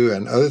K2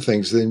 and other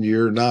things, then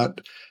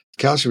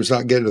calcium is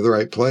not getting to the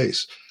right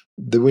place.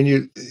 When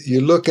you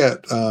look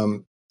at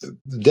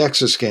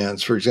DEXA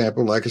scans, for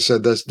example, like I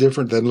said, that's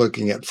different than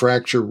looking at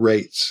fracture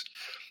rates.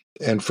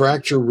 And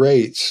fracture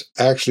rates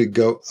actually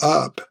go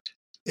up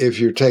if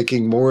you're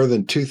taking more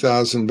than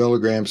 2,000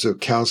 milligrams of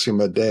calcium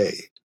a day.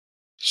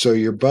 So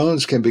your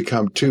bones can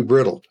become too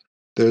brittle.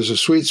 There's a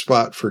sweet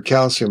spot for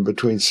calcium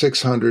between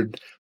 600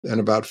 and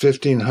about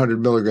 1,500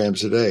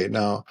 milligrams a day.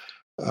 Now,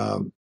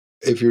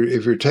 if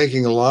you're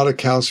taking a lot of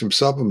calcium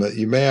supplement,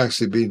 you may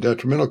actually be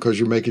detrimental because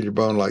you're making your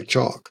bone like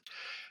chalk,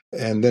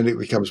 and then it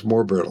becomes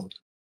more brittle.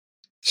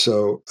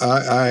 So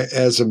I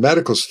as a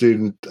medical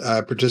student,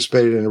 I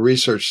participated in a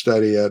research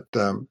study at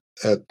the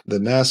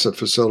NASA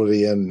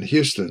facility in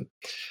Houston,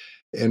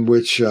 in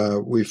which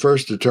we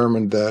first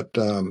determined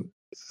that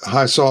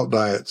high salt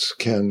diets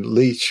can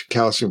leach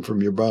calcium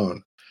from your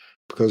bone,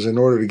 because in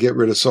order to get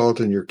rid of salt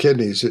in your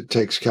kidneys, it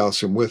takes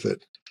calcium with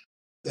it.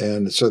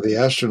 And so the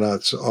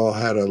astronauts all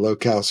had a low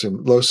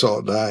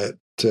salt diet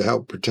to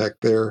help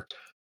protect their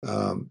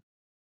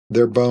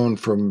bone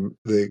from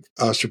the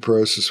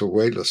osteoporosis or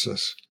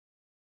weightlessness.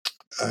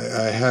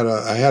 I had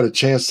a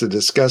chance to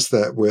discuss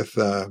that with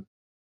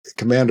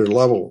Commander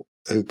Lovell,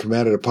 who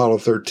commanded Apollo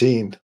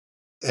 13,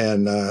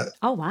 and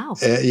oh wow,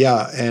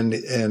 yeah, and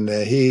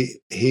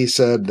he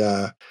said,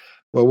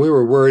 well, we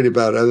were worried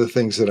about other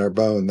things in our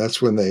bone.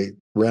 That's when they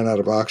ran out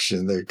of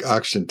oxygen. The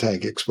oxygen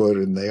tank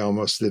exploded, and they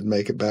almost didn't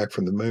make it back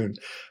from the moon.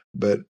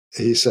 But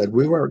he said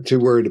we weren't too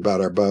worried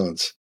about our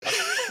bones.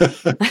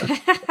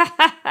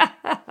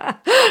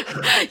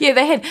 Yeah,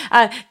 they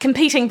had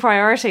competing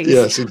priorities.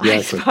 Yes, exactly.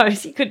 I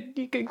suppose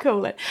you could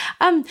call it.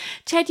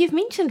 Chad, you've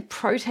mentioned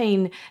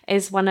protein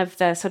as one of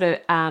the sort of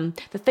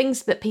the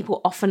things that people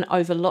often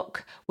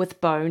overlook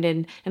with bone,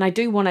 and I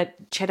do want to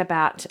chat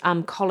about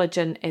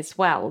collagen as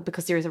well,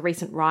 because there is a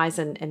recent rise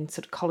in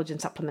sort of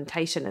collagen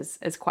supplementation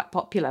is quite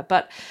popular.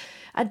 But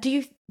do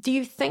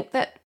you think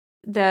that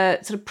the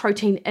sort of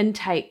protein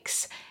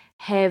intakes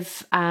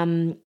have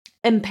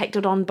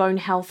impacted on bone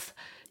health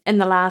in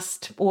the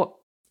last, or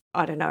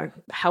I don't know,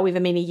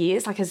 however many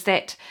years? Like, is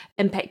that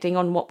impacting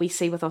on what we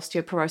see with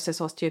osteoporosis,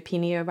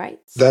 osteopenia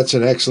rates? That's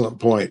an excellent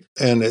point.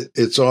 And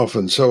it's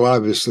often so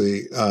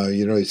obviously,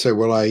 you say,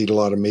 well, I eat a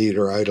lot of meat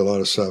or I eat a lot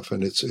of stuff,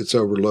 and it's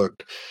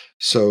overlooked.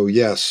 So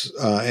yes,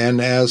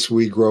 and as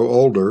we grow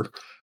older,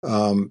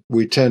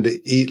 we tend to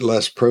eat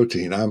less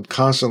protein. I'm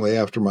constantly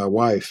after my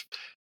wife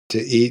to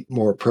eat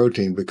more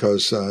protein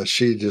because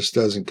she just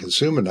doesn't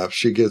consume enough.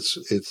 She gets,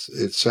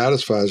 it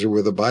satisfies her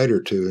with a bite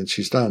or two and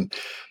she's done.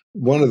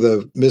 One of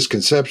the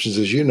misconceptions,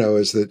 as you know,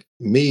 is that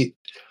meat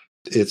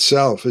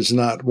itself is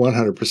not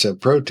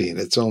 100% protein.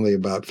 It's only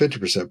about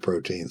 50%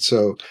 protein.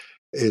 So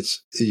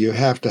you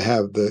have to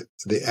have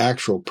the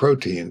actual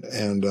protein,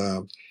 and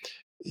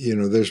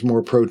there's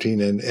more protein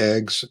in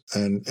eggs,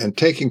 and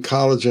taking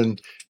collagen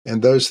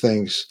and those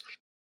things.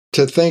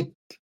 To think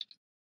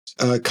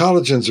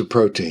collagen's a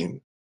protein,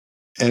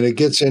 and it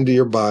gets into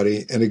your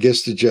body and it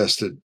gets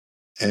digested,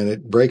 and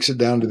it breaks it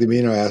down to the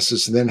amino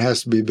acids, and then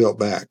has to be built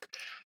back.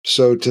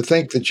 So to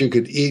think that you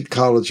could eat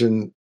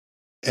collagen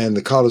and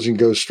the collagen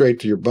goes straight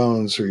to your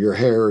bones or your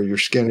hair or your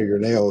skin or your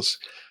nails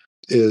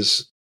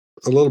is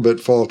a little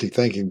bit faulty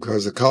thinking,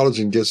 because the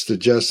collagen gets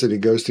digested, it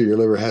goes through your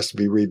liver, has to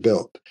be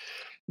rebuilt.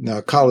 Now,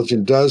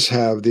 collagen does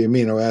have the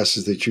amino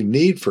acids that you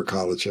need for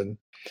collagen,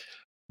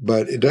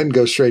 but it doesn't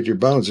go straight to your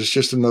bones. It's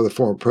just another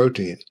form of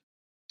protein.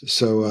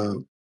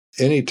 So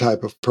any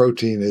type of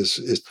protein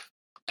is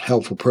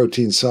helpful.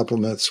 Protein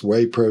supplements,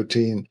 whey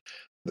protein,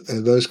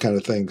 those kind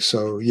of things.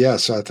 So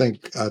yes, I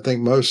think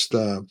most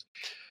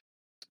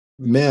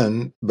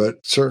men, but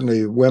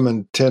certainly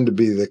women, tend to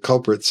be the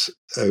culprits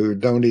who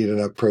don't eat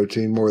enough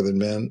protein more than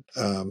men.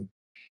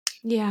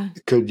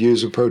 Could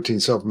use a protein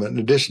supplement in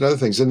addition to other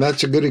things. And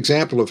that's a good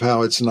example of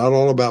how it's not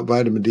all about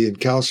vitamin D and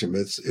calcium.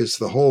 It's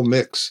the whole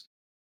mix.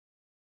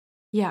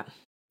 Yeah.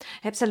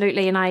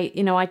 Absolutely. And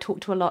I talk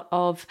to a lot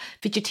of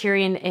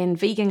vegetarian and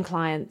vegan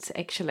clients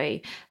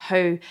actually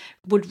who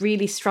would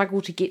really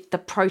struggle to get the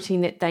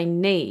protein that they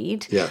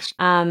need. Yes.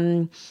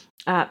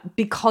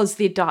 Because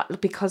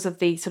because of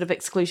the sort of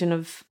exclusion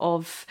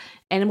of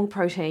animal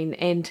protein,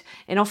 and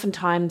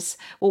oftentimes,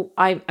 well,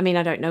 I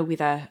don't know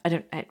whether,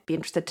 I'd be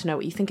interested to know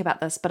what you think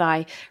about this, but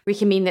I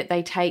recommend that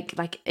they take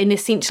like an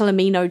essential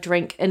amino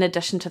drink in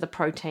addition to the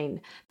protein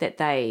that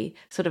they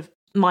sort of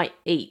might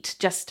eat,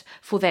 just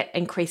for that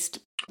increased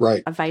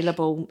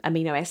available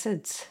amino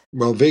acids.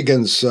 Well,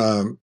 vegans,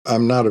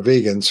 I'm not a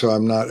vegan, so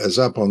I'm not as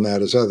up on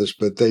that as others,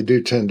 but they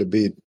do tend to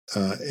be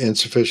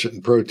insufficient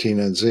in protein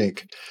and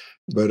zinc,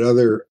 but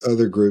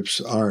other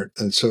groups aren't.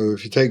 And so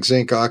if you take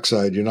zinc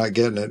oxide, you're not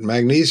getting it.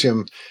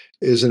 Magnesium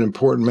is an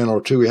important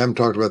mineral too. We haven't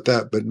talked about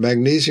that, but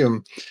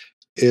magnesium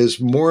is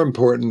more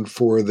important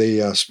for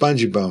the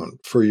spongy bone,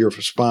 for your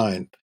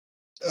spine.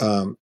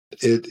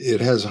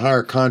 It has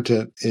higher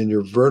content in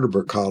your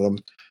vertebral column,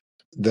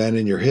 than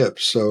in your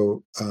hips.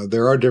 So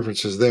there are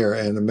differences there.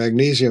 And the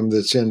magnesium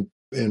that's in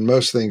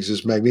most things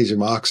is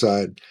magnesium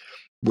oxide,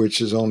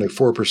 which is only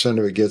 4%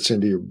 of it gets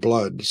into your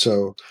blood.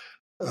 So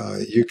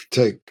you can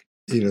take,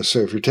 so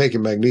if you're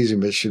taking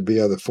magnesium, it should be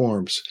other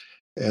forms.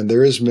 And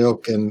there is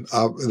milk and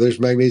there's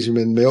magnesium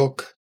in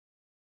milk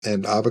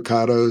and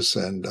avocados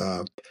and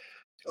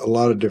a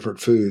lot of different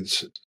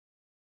foods.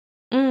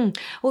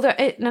 Although,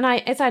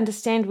 as I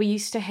understand, we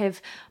used to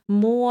have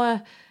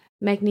more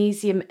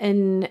magnesium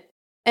in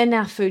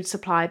our food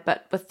supply,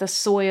 but with the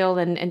soil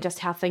and just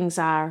how things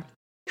are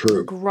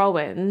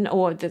growing,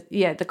 or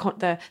the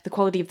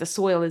quality of the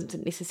soil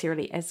isn't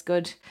necessarily as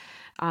good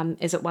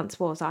as it once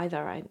was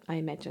either. I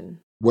imagine.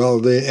 Well,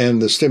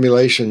 the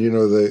stimulation,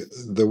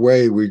 the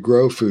way we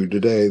grow food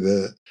today,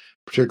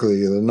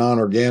 particularly the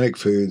non-organic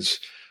foods,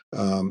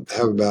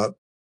 have about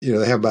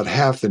they have about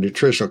half the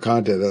nutritional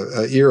content.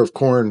 A ear of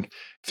corn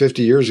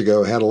 50 years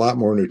ago had a lot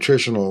more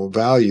nutritional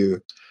value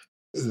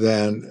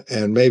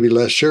and maybe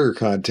less sugar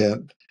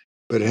content,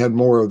 but it had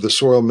more of the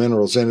soil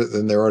minerals in it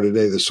than there are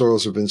today. The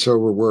soils have been so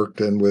overworked,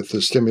 and with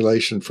the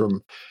stimulation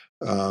from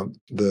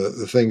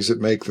the things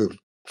that make the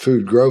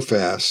food grow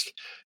fast,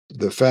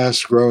 the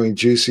fast-growing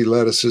juicy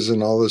lettuces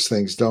and all those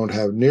things don't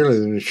have nearly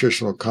the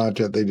nutritional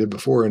content they did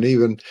before. And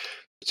even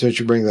since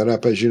you bring that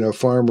up, as you know,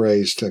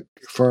 farm-raised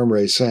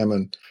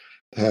salmon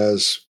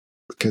has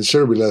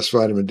considerably less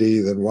vitamin D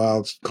than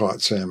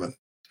wild-caught salmon.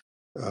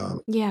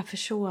 Yeah, for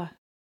sure.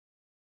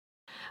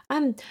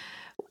 And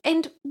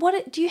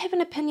what do you have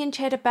an opinion,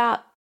 Chad,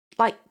 about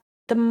like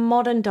the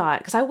modern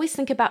diet? Because I always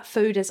think about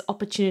food as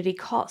opportunity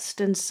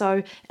cost. And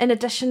so in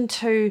addition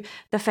to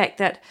the fact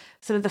that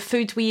sort of the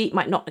foods we eat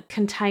might not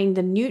contain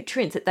the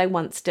nutrients that they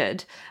once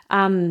did,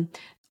 in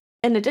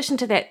addition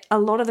to that, a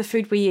lot of the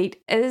food we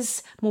eat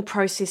is more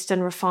processed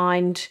and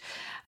refined,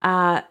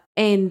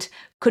 and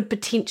could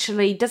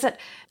potentially, does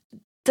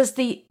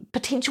the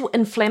potential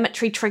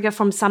inflammatory trigger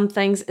from some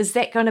things, is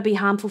that going to be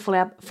harmful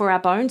for our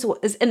bones, or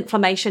is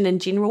inflammation in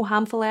general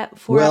harmful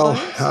for our bones?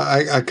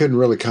 Well, I couldn't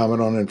really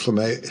comment on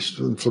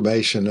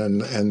inflammation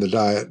and the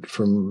diet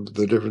from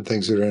the different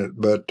things that are in it.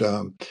 But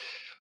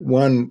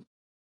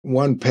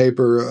one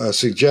paper, a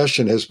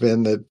suggestion has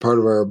been that part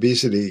of our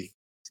obesity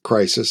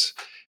crisis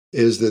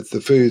is that the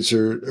foods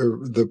are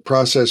the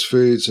processed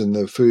foods and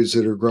the foods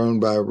that are grown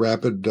by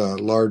rapid,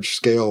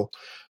 large-scale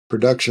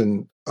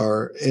production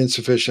are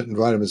insufficient in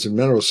vitamins and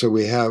minerals. So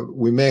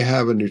we may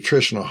have a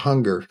nutritional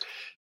hunger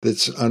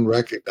that's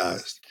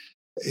unrecognized.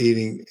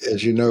 Eating,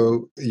 as you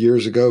know,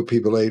 years ago,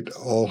 people ate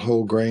all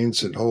whole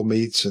grains and whole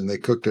meats, and they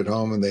cooked at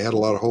home, and they had a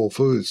lot of whole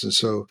foods. And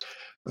so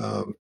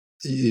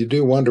you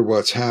do wonder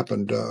what's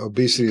happened.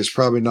 Obesity is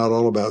probably not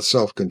all about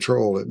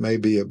self-control. It may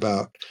be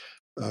about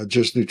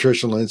just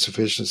nutritional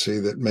insufficiency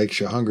that makes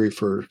you hungry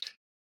for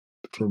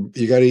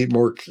you got to eat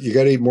more. You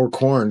got to eat more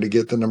corn to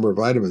get the number of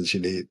vitamins you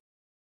need.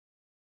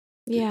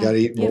 Yeah, you got to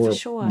eat more, for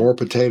sure. more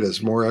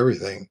potatoes, more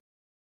everything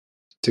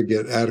to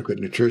get adequate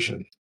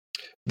nutrition.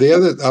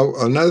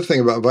 Another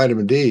thing about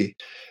vitamin D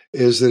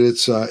is that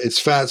it's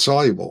fat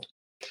soluble,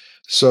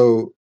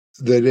 so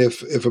that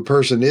if a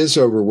person is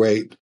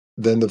overweight,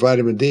 then the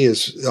vitamin D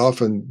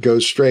often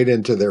goes straight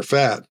into their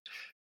fat,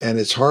 and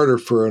it's harder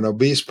for an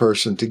obese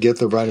person to get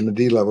their vitamin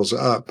D levels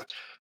up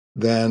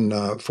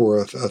than for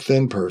a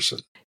thin person.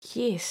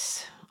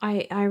 Yes.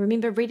 I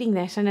remember reading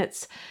that, and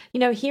it's,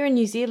 here in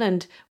New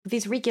Zealand,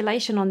 there's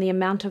regulation on the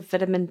amount of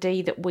vitamin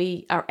D that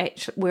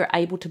we're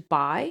able to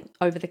buy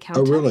over the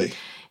counter. Oh, really?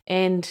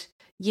 And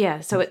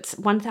yeah, so it's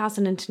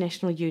 1,000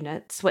 international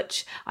units,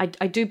 which I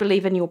do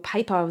believe in your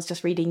paper I was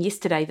just reading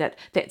yesterday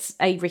that's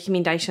a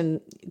recommendation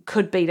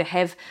could be to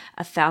have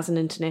 1,000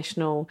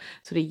 international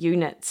sort of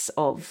units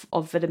of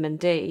vitamin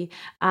D.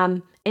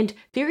 And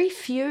very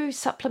few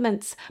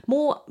supplements,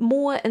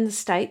 more in the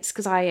States,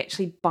 because I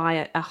actually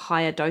buy a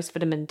higher dose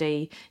vitamin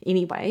D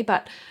anyway,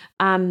 but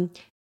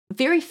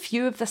very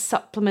few of the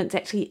supplements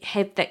actually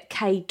have that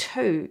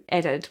K2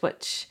 added,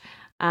 which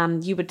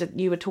you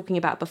were talking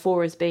about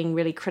before as being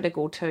really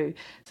critical to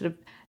sort of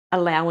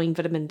allowing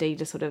vitamin D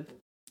to sort of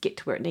get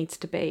to where it needs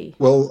to be.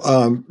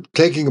 Well,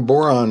 taking a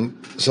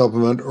boron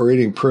supplement or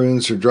eating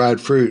prunes or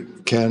dried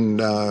fruit can,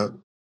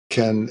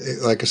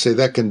 like I say,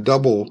 that can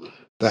double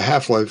the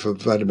half-life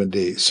of vitamin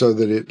D so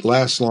that it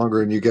lasts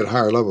longer and you get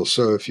higher levels.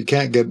 So if you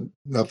can't get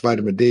enough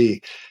vitamin D,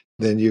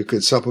 then you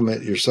could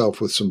supplement yourself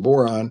with some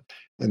boron,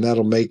 and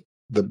that'll make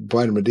the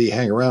vitamin D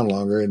hang around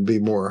longer and be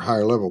more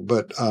higher level.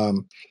 But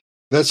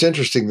that's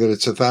interesting that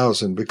it's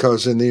 1,000,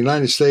 because in the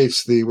United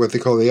States, what they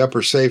call the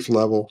upper safe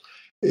level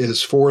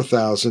is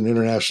 4,000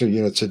 international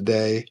units a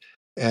day,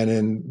 and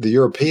in the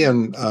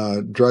European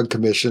Drug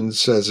Commission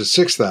says it's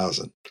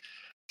 6,000.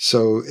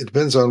 So it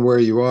depends on where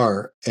you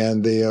are.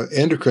 And the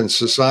Endocrine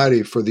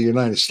Society for the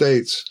United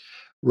States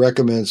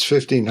recommends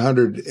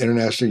 1,500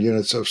 international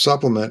units of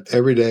supplement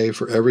every day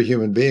for every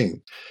human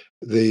being.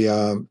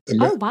 Oh,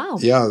 wow.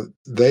 Yeah,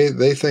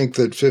 they think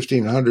that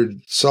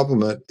 1,500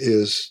 supplement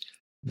is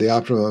the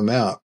optimum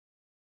amount,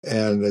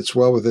 and it's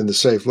well within the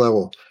safe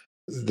level.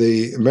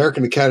 The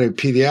American Academy of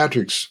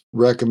Pediatrics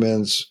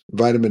recommends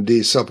vitamin D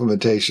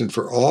supplementation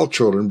for all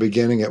children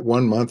beginning at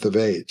 1 month of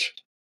age.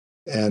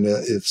 And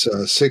it's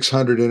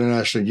 600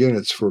 international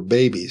units for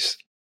babies.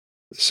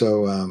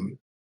 So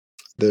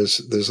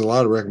there's a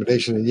lot of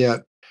recommendation, and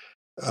yet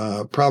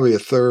probably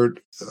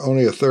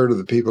only a third of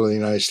the people in the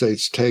United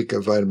States take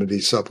a vitamin D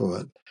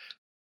supplement.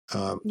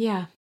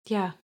 Yeah.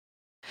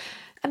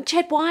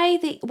 Chad,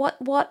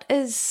 what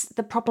is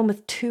the problem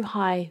with too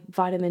high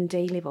vitamin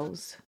D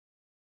levels?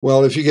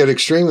 Well, if you get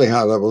extremely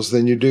high levels,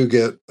 then you do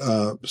get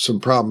some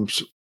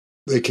problems.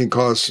 It can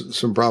cause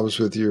some problems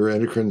with your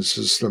endocrine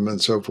system and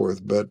so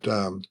forth. But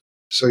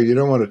so you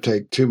don't want to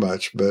take too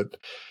much. But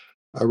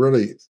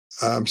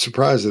I'm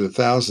surprised that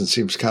 1,000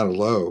 seems kind of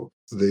low.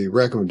 The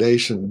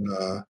recommendation,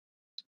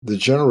 the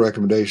general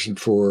recommendation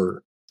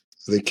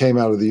that came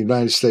out of the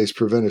United States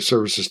Preventive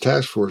Services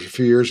Task Force a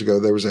few years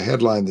ago, there was a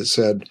headline that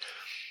said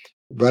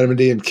vitamin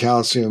D and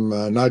calcium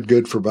not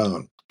good for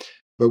bone.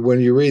 But when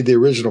you read the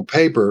original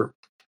paper,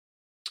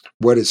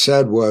 what it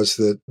said was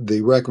that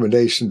the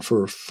recommendation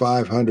for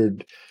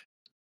 500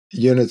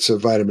 units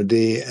of vitamin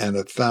D and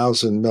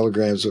 1,000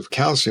 milligrams of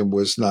calcium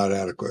was not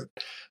adequate.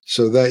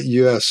 So that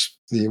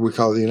we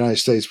call it the United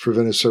States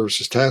Preventive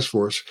Services Task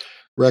Force,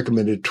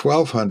 recommended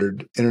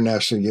 1,200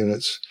 international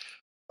units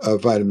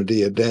of vitamin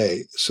D a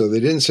day. So they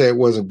didn't say it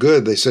wasn't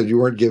good. They said you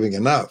weren't giving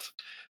enough.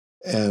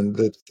 And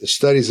that the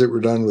studies that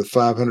were done with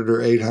 500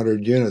 or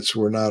 800 units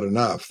were not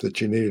enough,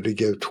 that you needed to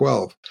give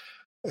 12.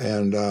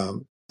 And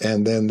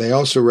then they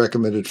also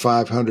recommended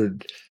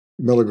 500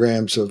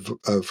 milligrams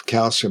of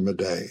calcium a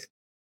day,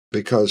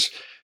 because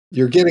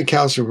you're getting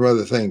calcium from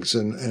other things.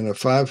 And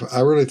I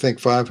really think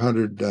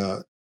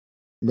 500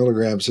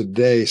 milligrams a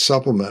day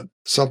supplement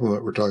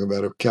we're talking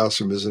about of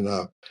calcium is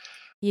enough.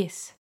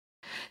 Yes.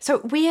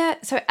 So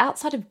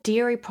outside of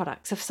dairy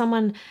products, if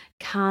someone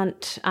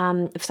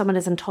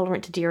is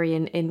intolerant to dairy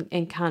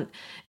and can't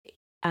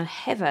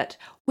have it,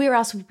 where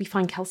else would we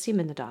find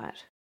calcium in the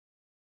diet?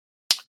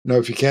 No,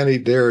 if you can't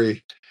eat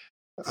dairy,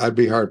 I'd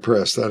be hard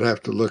pressed. I'd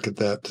have to look at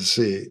that to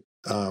see.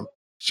 So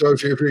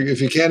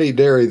if you can't eat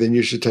dairy, then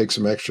you should take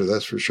some extra.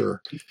 That's for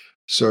sure.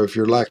 So if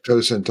you're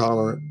lactose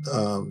intolerant,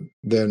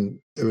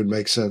 then it would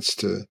make sense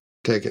to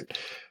take it.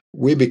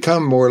 We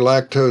become more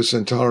lactose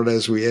intolerant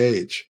as we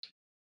age.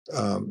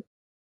 Most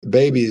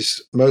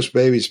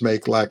babies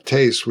make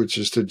lactase, which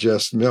is to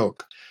just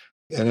milk.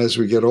 And as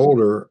we get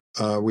older,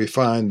 we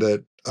find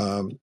that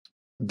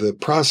the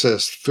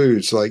processed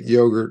foods like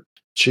yogurt,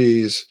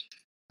 cheese,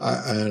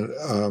 and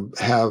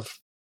have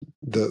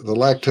the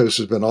lactose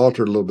has been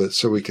altered a little bit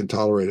so we can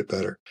tolerate it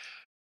better.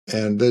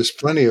 And there's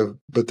plenty of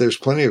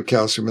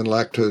calcium in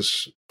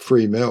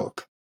lactose-free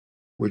milk,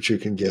 which you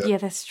can get. Yeah,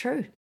 that's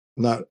true.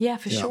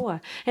 For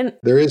sure. And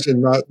there is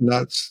in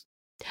nuts.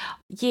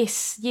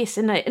 Yes.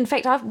 And in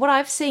fact, what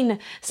I've seen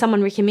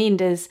someone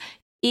recommend is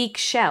egg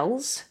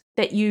shells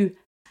that you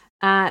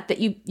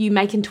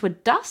make into a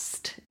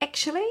dust,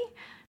 actually,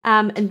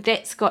 and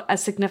that's got a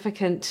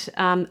significant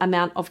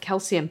amount of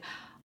calcium.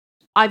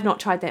 I've not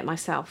tried that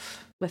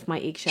myself with my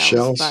egg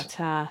shells, but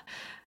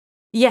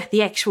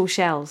the actual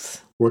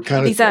shells. What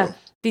kind of shell?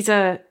 These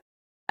are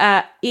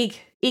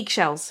egg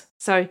shells.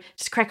 So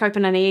just crack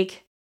open an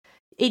egg,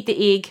 eat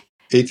the egg,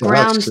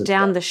 ground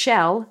down the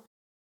shell.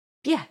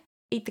 Yeah,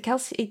 eat the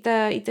calcium. Eat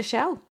the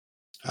shell.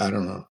 I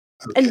don't know.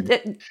 Okay. And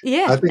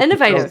I think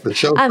innovative. The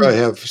shells probably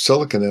have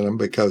silicon in them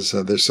because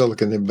there's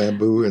silicon in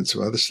bamboo and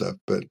some other stuff.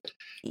 But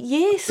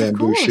yes,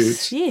 bamboo of course.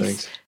 shoots. Yes.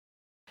 Things.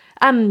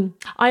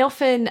 I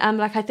often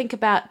I think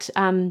about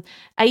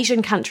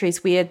Asian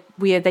countries where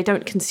they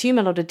don't consume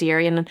a lot of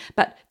dairy,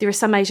 but there are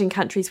some Asian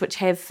countries which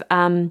have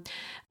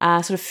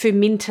sort of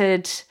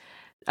fermented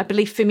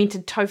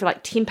tofu,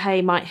 like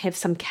tempeh might have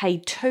some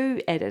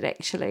K2 added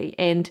actually,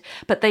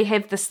 but they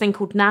have this thing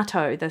called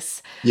natto,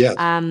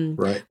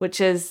 right,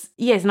 which is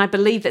and I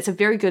believe that's a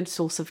very good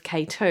source of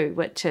K2,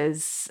 which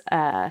is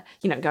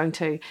going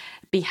to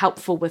be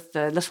helpful with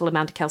the little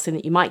amount of calcium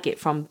that you might get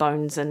from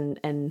bones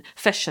and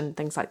fish and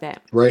things like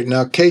that. Right.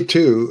 Now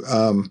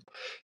K2,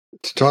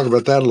 to talk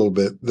about that a little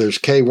bit, there's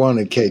K1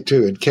 and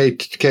K2, and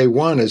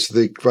K1 is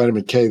the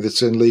vitamin K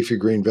that's in leafy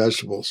green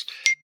vegetables,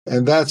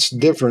 and that's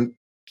different.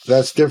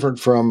 That's different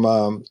from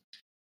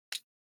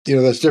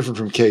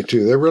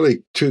K2. They're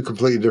really two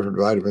completely different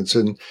vitamins.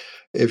 And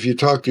if you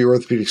talk to your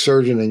orthopedic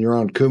surgeon and you're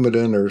on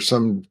Coumadin or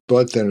some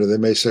blood thinner, they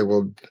may say,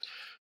 well,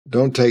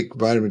 don't take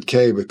vitamin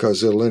K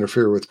because it'll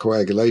interfere with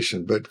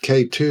coagulation. But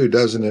K2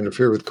 doesn't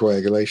interfere with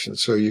coagulation,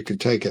 so you can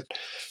take it.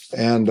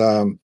 And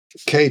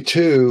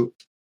K2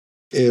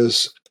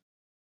 is,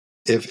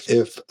 if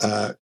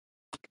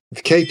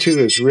K2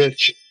 is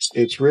rich,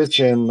 it's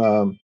rich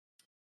in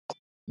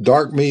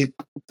dark meat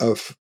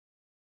of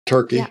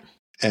turkey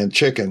and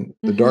chicken,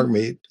 the dark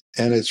meat,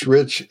 and it's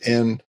rich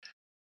in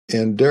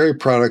dairy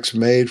products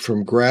made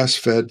from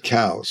grass-fed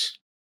cows.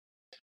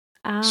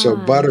 So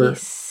butter,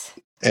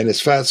 and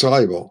it's fat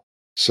soluble,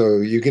 so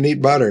you can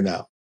eat butter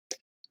now.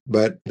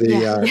 But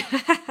the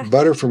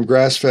butter from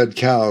grass-fed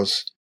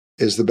cows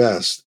is the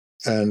best.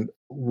 And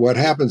what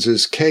happens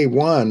is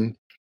K1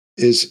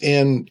 is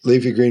in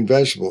leafy green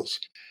vegetables.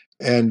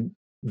 And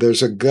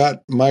there's a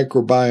gut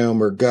microbiome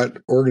or gut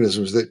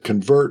organisms that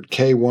convert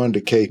K1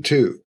 to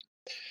K2.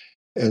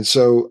 And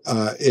so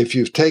if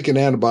you've taken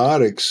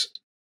antibiotics,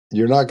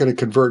 you're not going to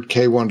convert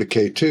K1 to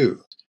K2.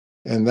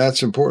 And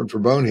that's important for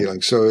bone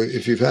healing. So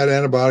if you've had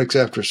antibiotics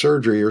after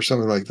surgery or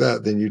something like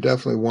that, then you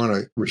definitely want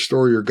to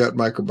restore your gut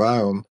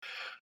microbiome.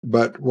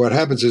 But what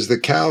happens is the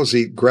cows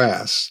eat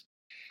grass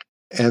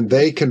and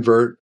they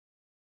convert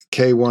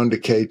K1 to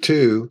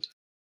K2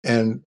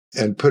 and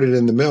put it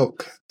in the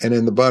milk and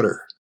in the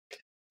butter.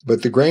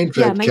 But the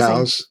grain-fed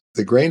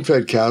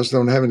cows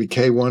don't have any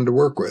K1 to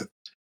work with.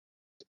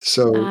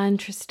 So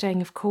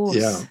interesting, of course.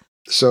 Yeah.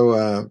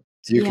 So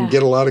you can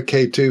get a lot of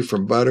K2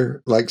 from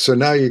butter. So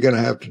now you're going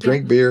to have to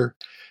drink beer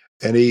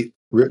and eat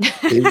rich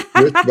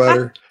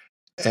butter.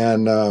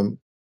 And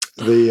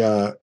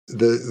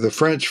the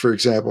French, for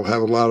example,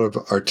 have a lot of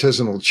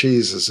artisanal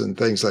cheeses and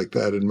things like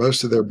that. And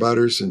most of their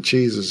butters and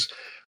cheeses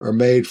are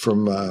made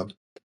from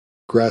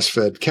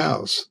grass-fed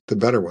cows, the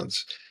better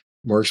ones,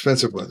 more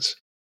expensive ones.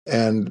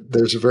 And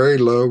there's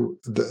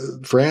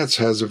France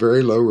has a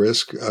very low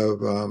risk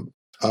of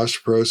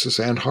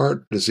osteoporosis and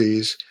heart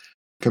disease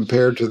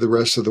compared to the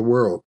rest of the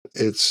world.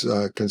 It's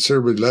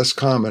considerably less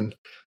common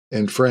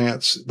in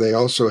France. They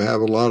also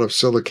have a lot of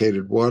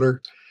silicated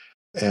water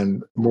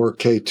and more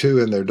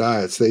K2 in their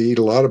diets. They eat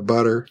a lot of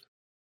butter.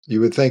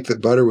 You would think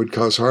that butter would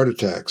cause heart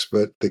attacks,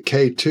 but the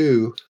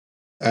K2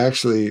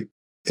 actually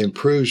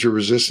improves your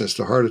resistance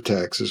to heart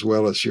attacks as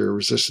well as your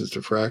resistance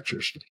to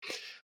fractures.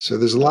 So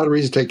there's a lot of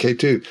reasons to take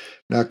K2.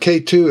 Now,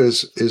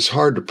 K2 is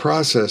hard to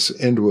process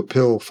into a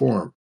pill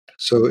form.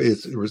 So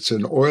it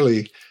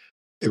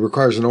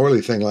requires an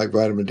oily thing like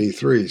vitamin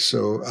D3.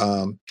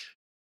 So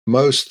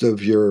most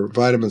of your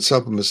vitamin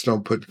supplements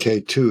don't put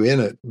K2 in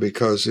it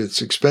because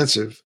it's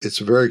expensive. It's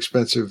very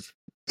expensive,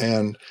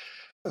 and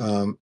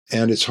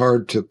it's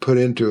hard to put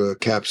into a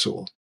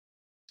capsule.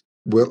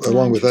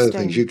 Along with other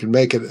things, you can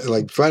make it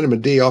like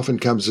vitamin D often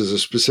comes as a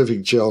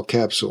specific gel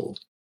capsule.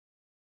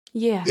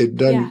 Yeah, it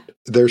doesn't. Yeah.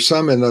 There's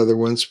some in other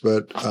ones,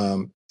 but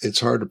it's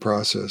hard to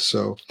process.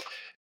 So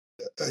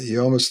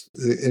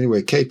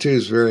anyway, K2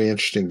 is very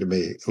interesting to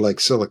me,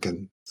 like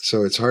silicon.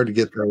 So it's hard to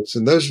get those.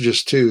 And those are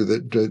just two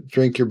that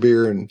drink your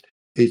beer and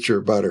eat your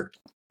butter.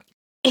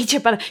 Eat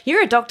your butter.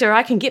 You're a doctor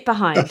I can get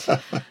behind,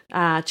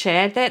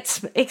 Chad.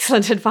 That's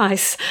excellent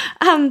advice.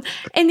 And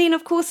then,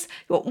 of course,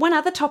 one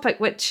other topic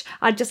which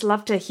I'd just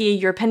love to hear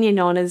your opinion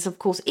on is, of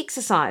course,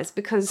 exercise.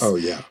 Because,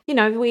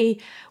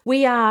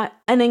 we are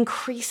an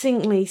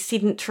increasingly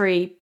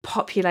sedentary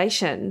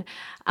population.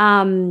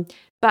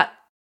 But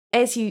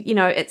as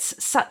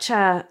it's such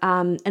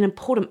an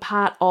important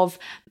part of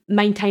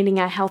maintaining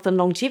our health and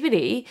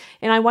longevity.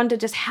 And I wonder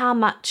just how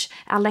much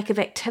our lack of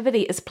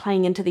activity is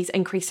playing into these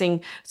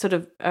increasing sort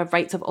of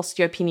rates of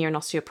osteopenia and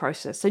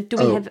osteoporosis. So do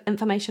we have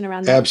information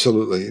around that?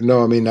 Absolutely.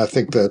 No, I mean, I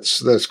think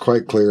that's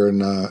quite clear.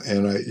 And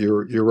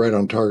you're right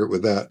on target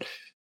with that.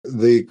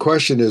 The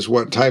question is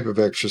what type of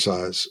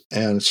exercise?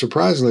 And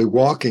surprisingly,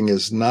 walking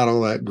is not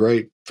all that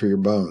great for your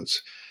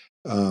bones.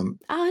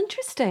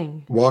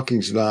 Interesting.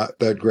 Walking's not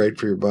that great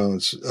for your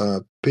bones.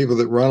 People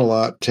that run a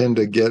lot tend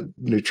to get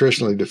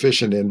nutritionally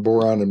deficient in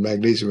boron and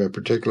magnesium in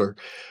particular.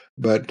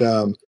 But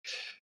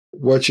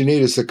what you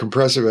need is the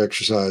compressive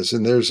exercise.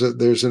 And there's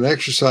an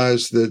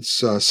exercise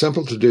that's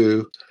simple to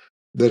do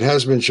that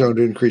has been shown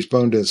to increase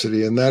bone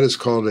density, and that is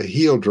called a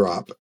heel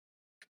drop,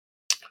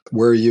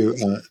 where you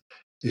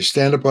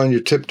stand up on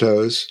your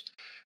tiptoes,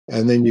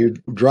 and then you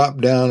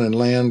drop down and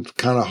land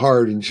kind of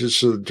hard and just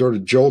sort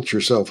of jolt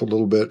yourself a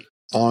little bit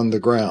on the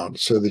ground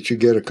so that you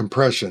get a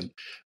compression.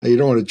 Now, you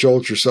don't want to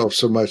jolt yourself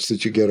so much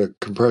that you get a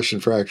compression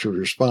fracture of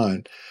your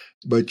spine,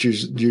 but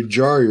you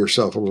jar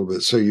yourself a little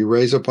bit. So you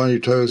raise up on your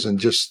toes and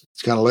just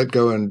kind of let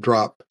go and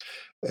drop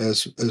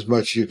as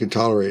much as you can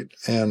tolerate.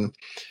 And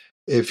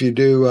if you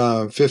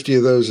do 50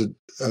 of those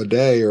a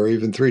day or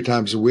even 3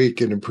 times a week,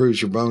 it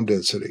improves your bone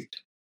density.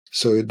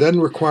 So it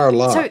doesn't require a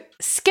lot. So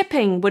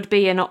skipping would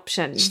be an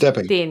option.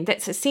 Stepping. Then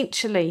that's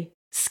essentially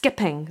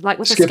skipping, like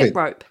with a skip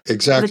rope.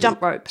 Exactly. With a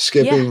jump rope.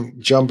 Skipping,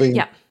 jumping,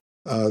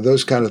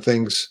 those kind of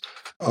things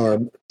are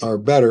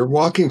better.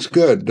 Walking's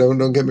good.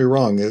 Don't get me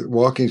wrong.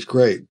 Walking's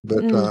great,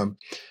 but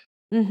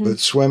but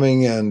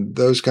swimming and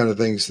those kind of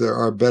things, there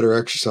are better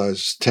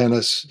exercises.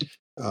 Tennis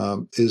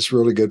is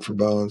really good for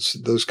bones.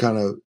 Those kind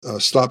of the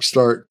stop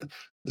start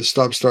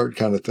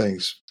kind of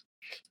things.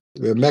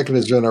 The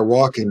mechanism in our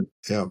walking,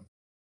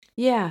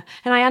 Yeah,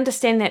 and I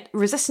understand that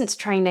resistance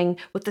training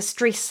with the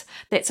stress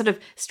that sort of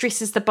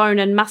stresses the bone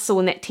and muscle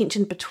and that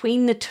tension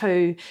between the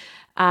two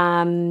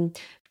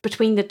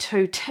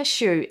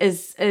tissue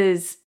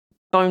is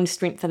bone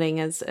strengthening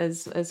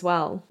as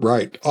well.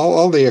 Right.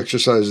 All the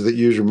exercises that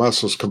use your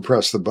muscles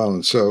compress the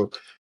bone. So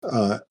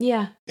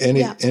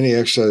any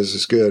exercise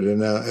is good.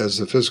 And as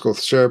the physical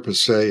therapists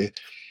say,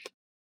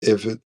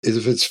 if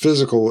it's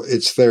physical,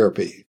 it's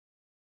therapy.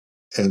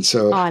 And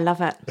so I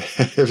love it.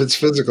 If it's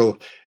physical,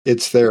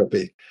 it's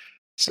therapy.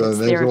 So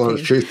there's a lot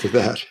of truth to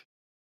that.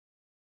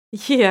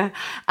 Yeah.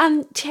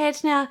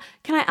 Chad, now,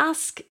 can I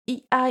ask,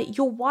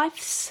 your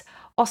wife's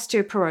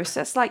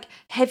osteoporosis, like,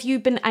 have you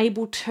been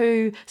able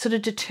to sort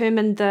of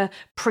determine the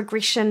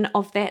progression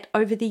of that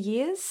over the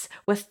years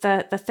with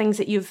the things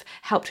that you've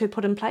helped her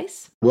put in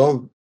place?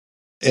 Well,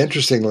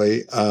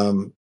 interestingly, I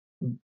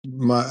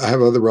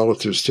have other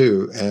relatives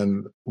too,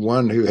 and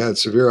one who had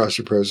severe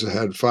osteoporosis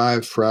had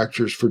 5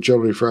 fractures,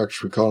 fragility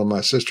fractures, we call them,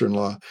 my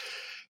sister-in-law.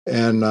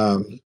 And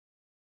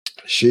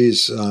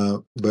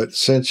but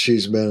since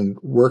she's been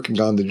working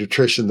on the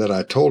nutrition that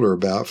I told her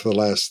about for the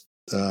last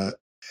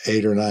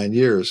 8 or 9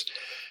 years,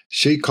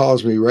 she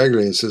calls me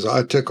regularly and says,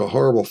 I took a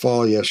horrible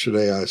fall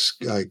yesterday. I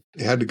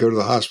had to go to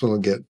the hospital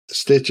and get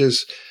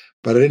stitches,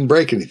 but I didn't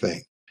break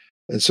anything.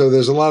 And so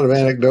there's a lot of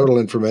anecdotal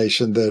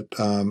information that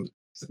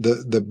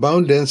the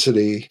bone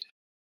density,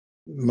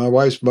 my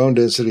wife's bone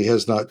density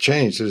has not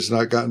changed. It has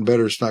not gotten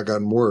better. It's not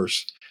gotten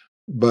worse.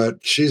 But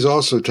she's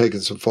also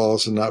taken some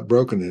falls and not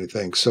broken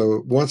anything.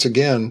 So once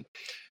again,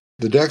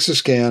 the DEXA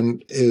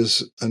scan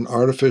is an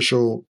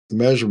artificial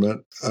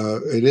measurement.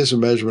 It is a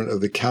measurement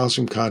of the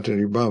calcium content of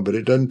your bone, but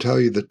it doesn't tell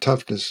you the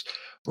toughness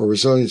or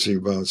resiliency of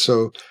your bone.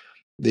 So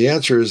the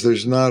answer is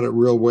there's not a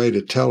real way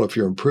to tell if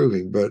you're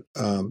improving. But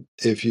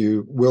if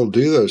you will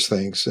do those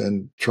things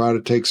and try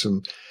to take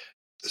some,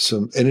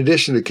 in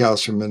addition to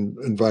calcium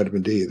and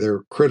vitamin D,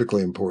 they're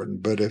critically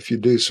important. But if you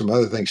do some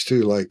other things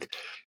too, like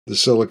the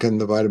silicon,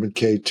 the vitamin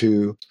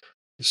K2,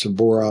 some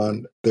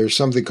boron, there's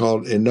something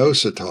called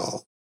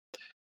inositol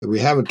that we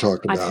haven't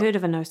talked about. I've heard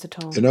of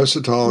inositol.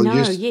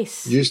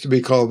 Inositol used to be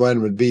called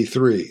vitamin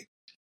B3,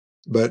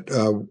 but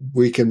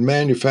we can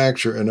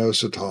manufacture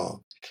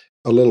inositol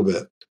a little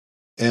bit.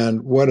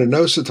 And what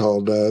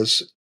inositol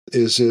does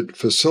is it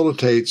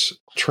facilitates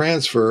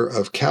transfer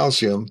of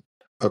calcium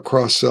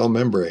across cell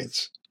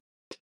membranes.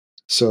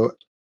 So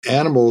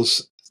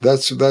animals,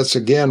 that's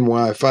again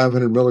why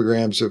 500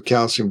 milligrams of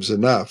calcium is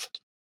enough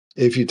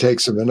if you take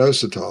some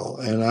inositol.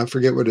 And I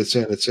forget what it's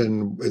in. It's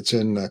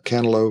in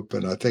cantaloupe,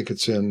 and I think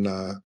it's in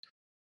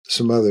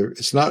some other.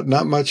 It's not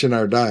much in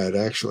our diet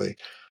actually,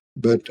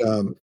 but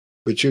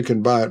you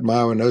can buy it,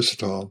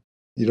 myo-inositol.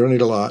 You don't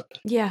need a lot.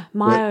 Yeah,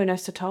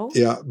 myo-inositol.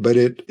 Yeah, but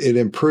it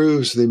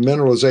improves the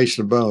mineralization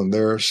of bone.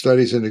 There are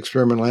studies in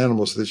experimental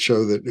animals that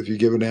show that if you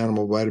give an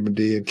animal vitamin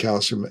D and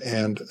calcium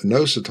and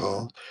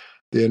inositol,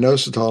 the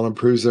inositol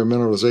improves their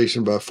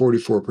mineralization by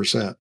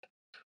 44%.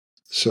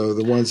 So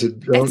the ones that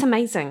don't, that's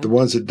amazing. The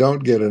ones that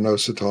don't get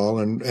inositol,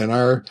 and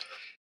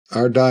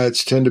our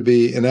diets tend to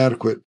be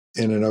inadequate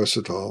in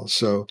inositol.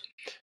 So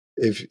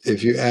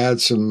if you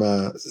add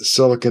some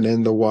silicon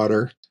in the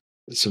water,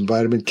 some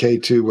vitamin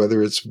K2,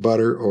 whether it's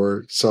butter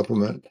or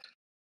supplement,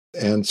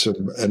 and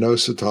some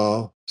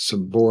inositol,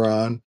 some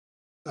boron,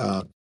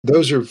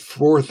 those are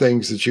 4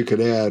 things that you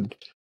could add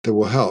that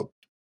will help.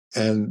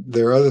 And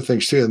there are other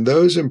things too, and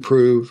those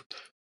improve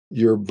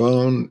your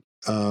bone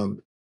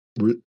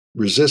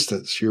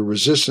resistance, your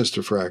resistance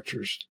to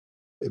fractures.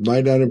 It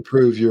might not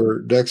improve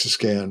your DEXA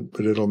scan,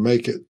 but it'll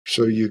make it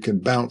so you can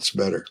bounce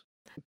better.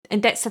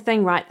 And that's the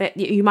thing, right? That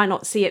you might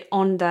not see it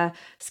on the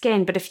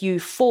scan, but if you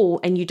fall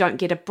and you don't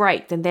get a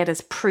break, then that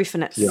is proof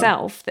in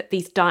itself that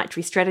these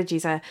dietary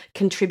strategies are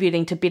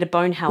contributing to better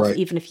bone health,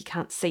 even if you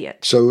can't see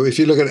it. So if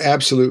you look at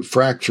absolute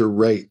fracture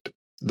rate,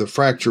 the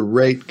fracture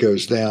rate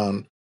goes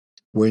down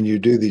when you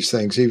do these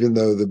things, even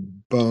though the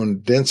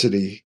bone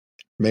density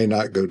may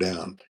not go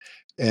down.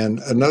 And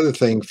another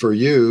thing for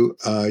you,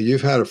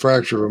 you've had a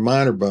fracture of a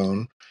minor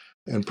bone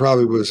and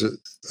probably was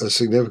a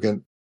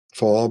significant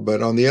fall.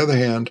 But on the other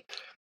hand,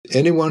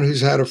 anyone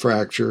who's had a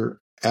fracture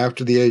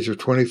after the age of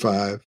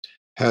 25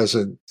 has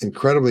an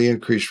incredibly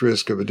increased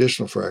risk of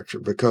additional fracture,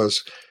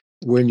 because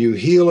when you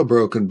heal a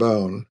broken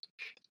bone,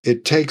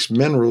 it takes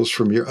minerals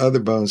from your other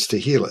bones to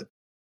heal it.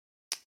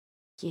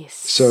 Yes.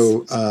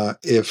 So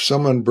if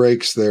someone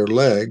breaks their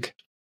leg,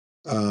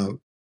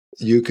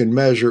 you can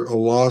measure a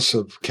loss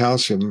of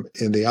calcium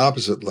in the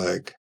opposite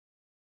leg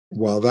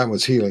while that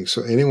one's healing.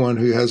 So anyone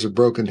who has a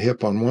broken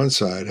hip on one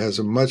side has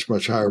a much,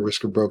 much higher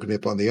risk of broken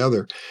hip on the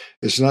other.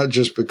 It's not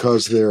just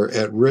because they're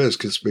at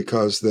risk, it's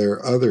because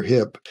their other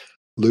hip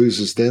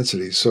loses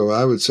density. So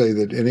I would say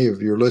that any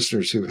of your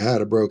listeners who've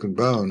had a broken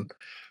bone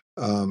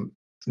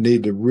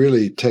need to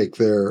really take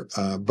their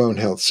bone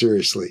health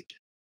seriously.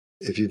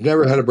 If you've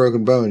never had a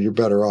broken bone, you're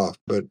better off.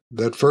 But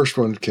that first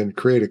one can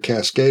create a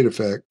cascade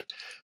effect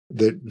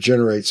that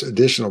generates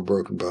additional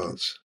broken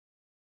bones.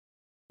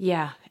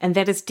 Yeah, and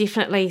that is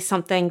definitely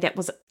something that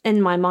was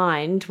in my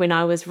mind when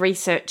I was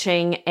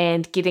researching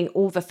and getting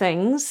all the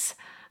things,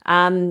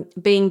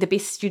 being the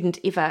best student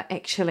ever,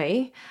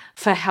 actually,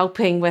 for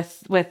helping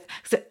with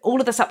all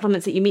of the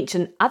supplements that you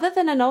mentioned, other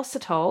than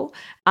inositol,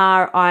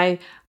 I'm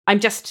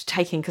just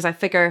taking because I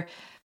figure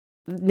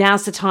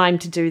now's the time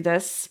to do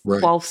this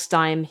whilst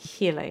I'm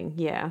healing.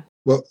 Yeah.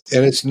 Well,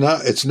 and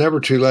it's never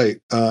too late.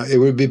 It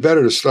would be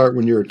better to start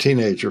when you're a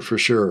teenager for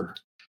sure.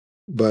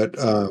 But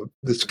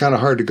it's kind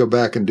of hard to go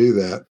back and do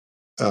that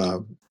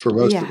for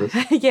most of us.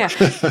 Yeah.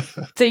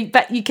 So,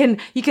 but you can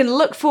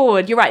look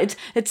forward. You're right.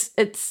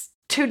 It's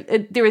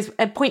there is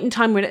a point in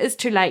time when it is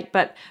too late,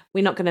 but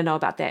we're not going to know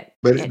about that.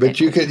 But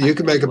you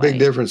can make a big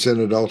difference in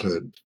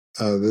adulthood.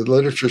 The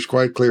literature is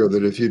quite clear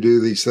that if you do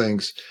these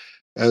things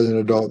as an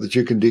adult, that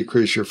you can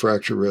decrease your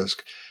fracture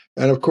risk.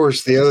 And of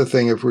course, the other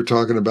thing, if we're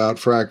talking about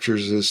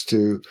fractures, is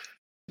to,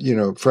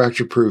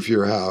 fracture proof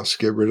your house.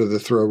 Get rid of the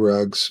throw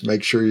rugs.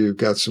 Make sure you've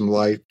got some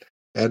light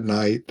at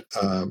night.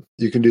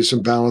 You can do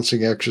some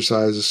balancing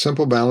exercises.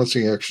 Simple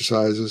balancing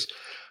exercises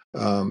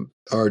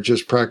are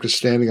just practice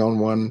standing on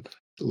one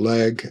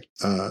leg,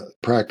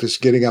 practice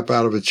getting up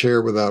out of a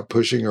chair without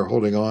pushing or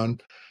holding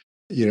on.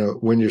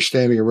 When you're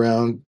standing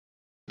around,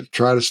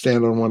 try to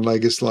stand on one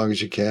leg as long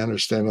as you can, or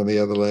stand on the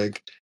other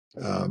leg.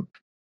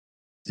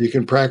 You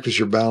can practice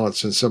your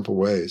balance in simple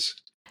ways.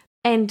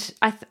 And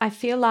I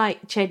feel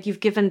like, Chad, you've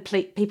given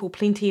people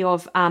plenty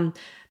of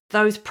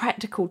those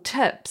practical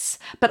tips,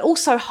 but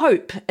also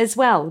hope as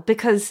well,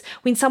 because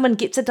when someone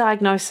gets a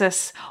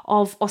diagnosis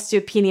of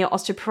osteopenia,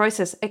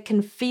 osteoporosis,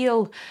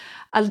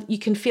 you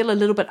can feel a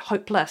little bit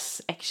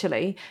hopeless,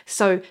 actually.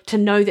 So to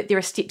know that there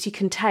are steps you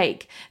can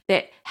take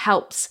that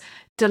helps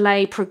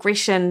delay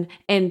progression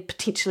and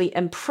potentially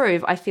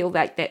improve, I feel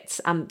like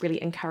that's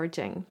really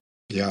encouraging.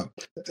 Yeah.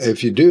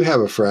 If you do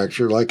have a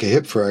fracture, like a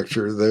hip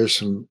fracture, there's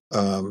some,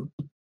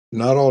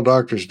 not all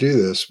doctors do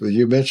this, but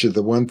you mentioned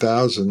the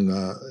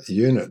 1,000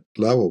 unit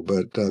level,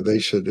 but they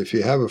should, if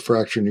you have a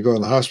fracture and you go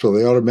in the hospital,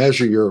 they ought to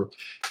measure your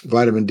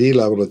vitamin D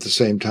level at the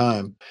same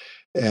time.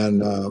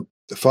 And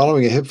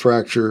following a hip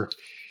fracture,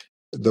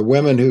 the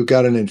women who've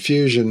had an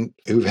infusion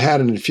in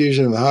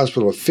the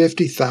hospital of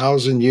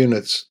 50,000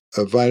 units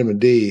of vitamin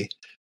D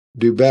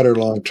do better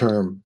long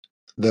term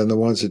than the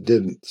ones that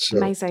didn't. So,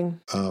 amazing.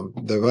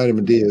 The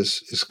vitamin D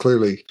is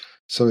clearly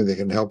something that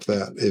can help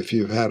that if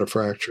you've had a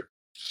fracture.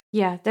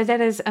 Yeah,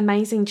 that is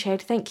amazing,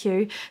 Chad. Thank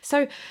you.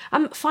 So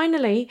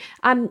finally,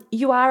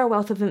 you are a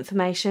wealth of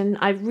information.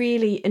 I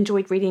really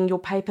enjoyed reading your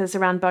papers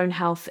around bone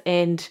health,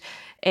 and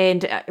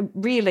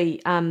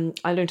really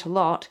I learned a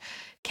lot.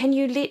 Can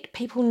you let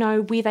people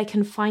know where they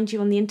can find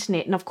you on the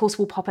internet? And of course,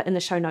 we'll pop it in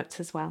the show notes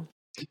as well.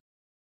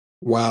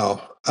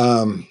 Wow.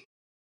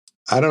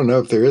 I don't know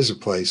if there is a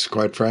place,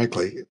 quite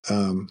frankly.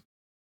 I'm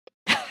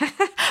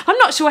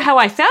not sure how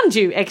I found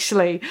you,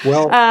 actually.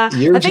 Well,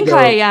 years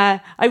ago,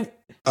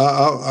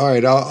 all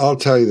right, I'll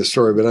tell you the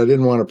story, but I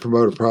didn't want to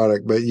promote a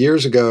product. But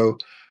years ago,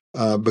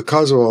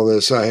 because of all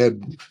this, I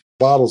had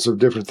bottles of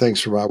different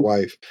things for my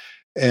wife.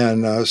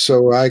 And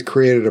so I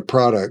created a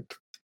product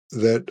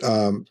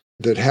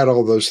that had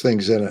all those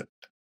things in it.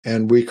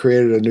 And we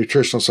created a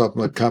nutritional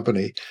supplement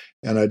company.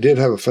 And I did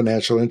have a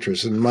financial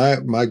interest. And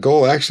my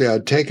goal, actually,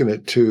 I'd taken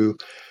it to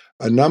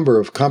a number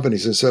of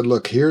companies and said,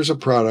 look, here's a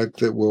product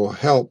that will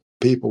help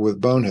people with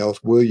bone health.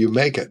 Will you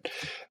make it?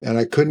 And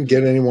I couldn't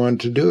get anyone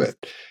to do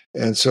it.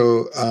 And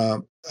so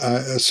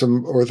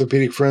some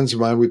orthopedic friends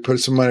of mine, we put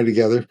some money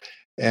together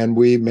and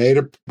we made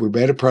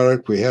a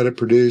product. We had it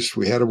produced.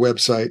 We had a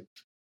website,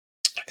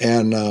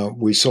 and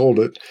we sold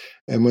it.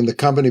 And when the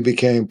company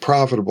became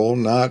profitable,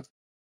 not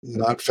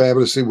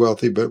fabulously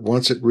wealthy, but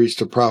once it reached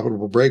a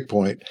profitable break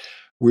point,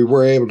 we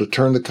were able to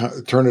turn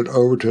it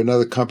over to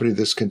another company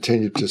that's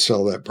continued to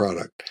sell that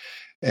product.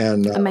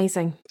 And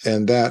amazing.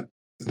 And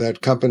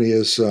that company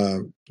is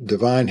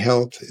Divine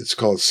Health. It's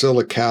called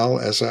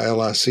Silical,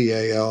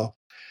 Silical.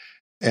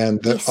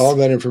 And Yes. All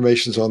that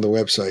information is on the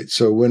website.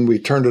 So when we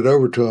turned it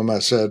over to them, I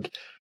said,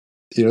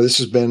 this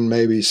has been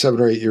maybe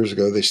 7 or 8 years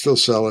ago. They still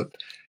sell it.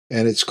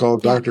 And it's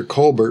called Dr.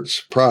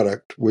 Colbert's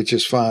product, which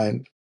is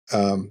fine.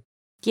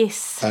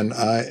 Yes. And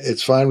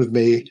it's fine with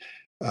me.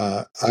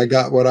 I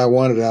got what I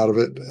wanted out of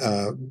it,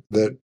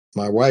 that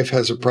my wife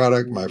has a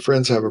product, my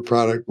friends have a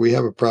product, we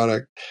have a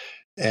product,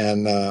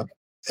 and I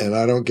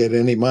don't get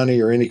any money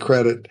or any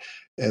credit,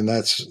 and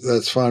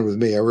that's fine with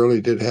me. I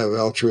really did have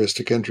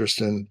altruistic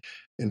interest in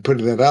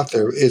putting that out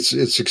there.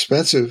 It's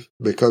expensive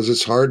because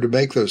it's hard to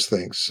make those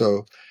things.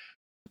 So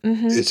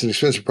It's an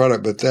expensive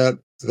product, but that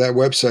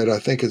website, I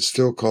think it's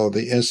still called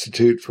the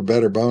Institute for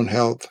Better Bone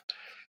Health.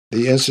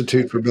 The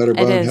Institute for Better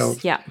Bone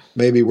Health. Yeah.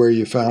 Maybe where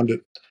you found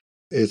it.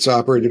 It's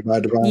operated by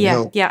Divine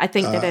Health. Yeah, I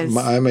think that is.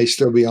 I may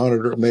still be on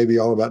it, or maybe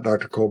all about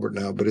Dr. Colbert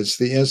now, but it's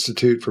the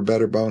Institute for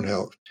Better Bone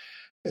Health.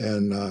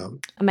 And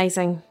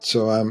amazing.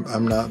 So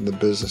I'm not in the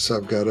business.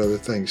 I've got other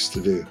things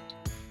to do.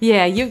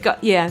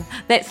 Yeah,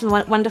 that's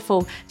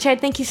wonderful.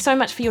 Chad, thank you so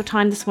much for your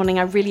time this morning.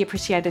 I really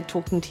appreciated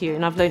talking to you,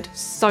 and I've learned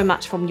so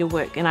much from your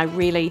work, and I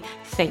really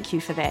thank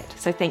you for that.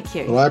 So thank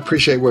you. Well, I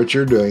appreciate what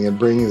you're doing and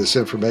bringing this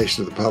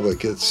information to the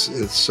public.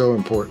 It's so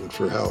important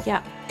for health.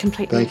 Yeah,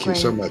 completely Thank agree. you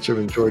so much. I've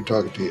enjoyed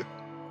talking to you.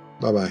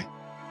 Bye-bye.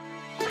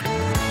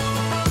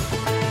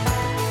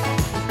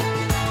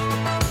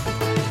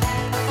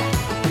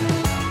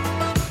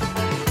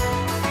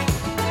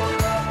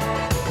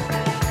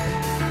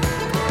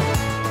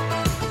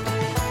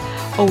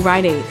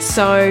 Alrighty,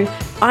 so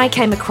I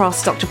came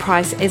across Dr.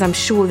 Price, as I'm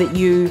sure that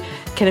you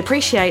can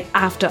appreciate,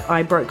 after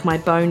I broke my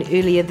bone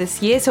earlier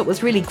this year. So it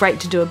was really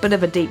great to do a bit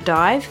of a deep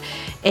dive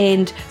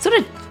and sort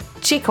of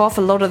check off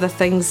a lot of the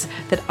things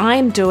that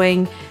I'm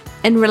doing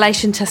in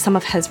relation to some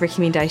of his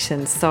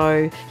recommendations.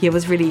 So yeah, it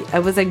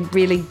was a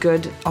really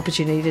good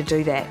opportunity to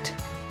do that.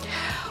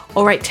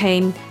 All right,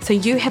 team. So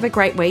you have a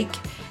great week.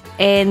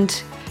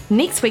 And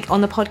next week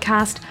on the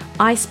podcast,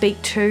 I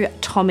speak to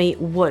Tommy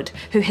Wood,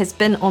 who has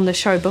been on the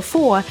show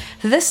before.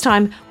 This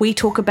time we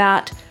talk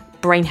about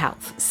brain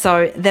health.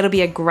 So that'll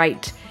be a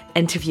great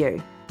interview.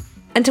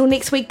 Until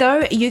next week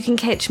though, you can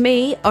catch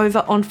me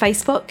over on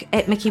Facebook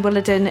at Mickey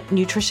Williden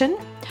Nutrition,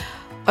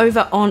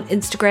 over on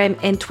Instagram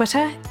and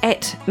Twitter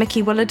at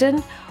Mickey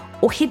Williden,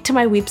 or head to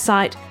my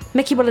website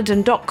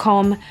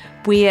mickeywilliden.com,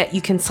 where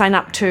you can sign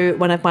up to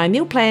one of my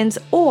meal plans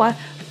or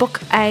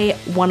book a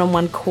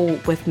one-on-one call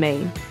with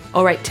me.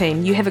 All right,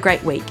 team, you have a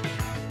great week.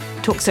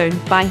 Talk soon.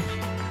 Bye.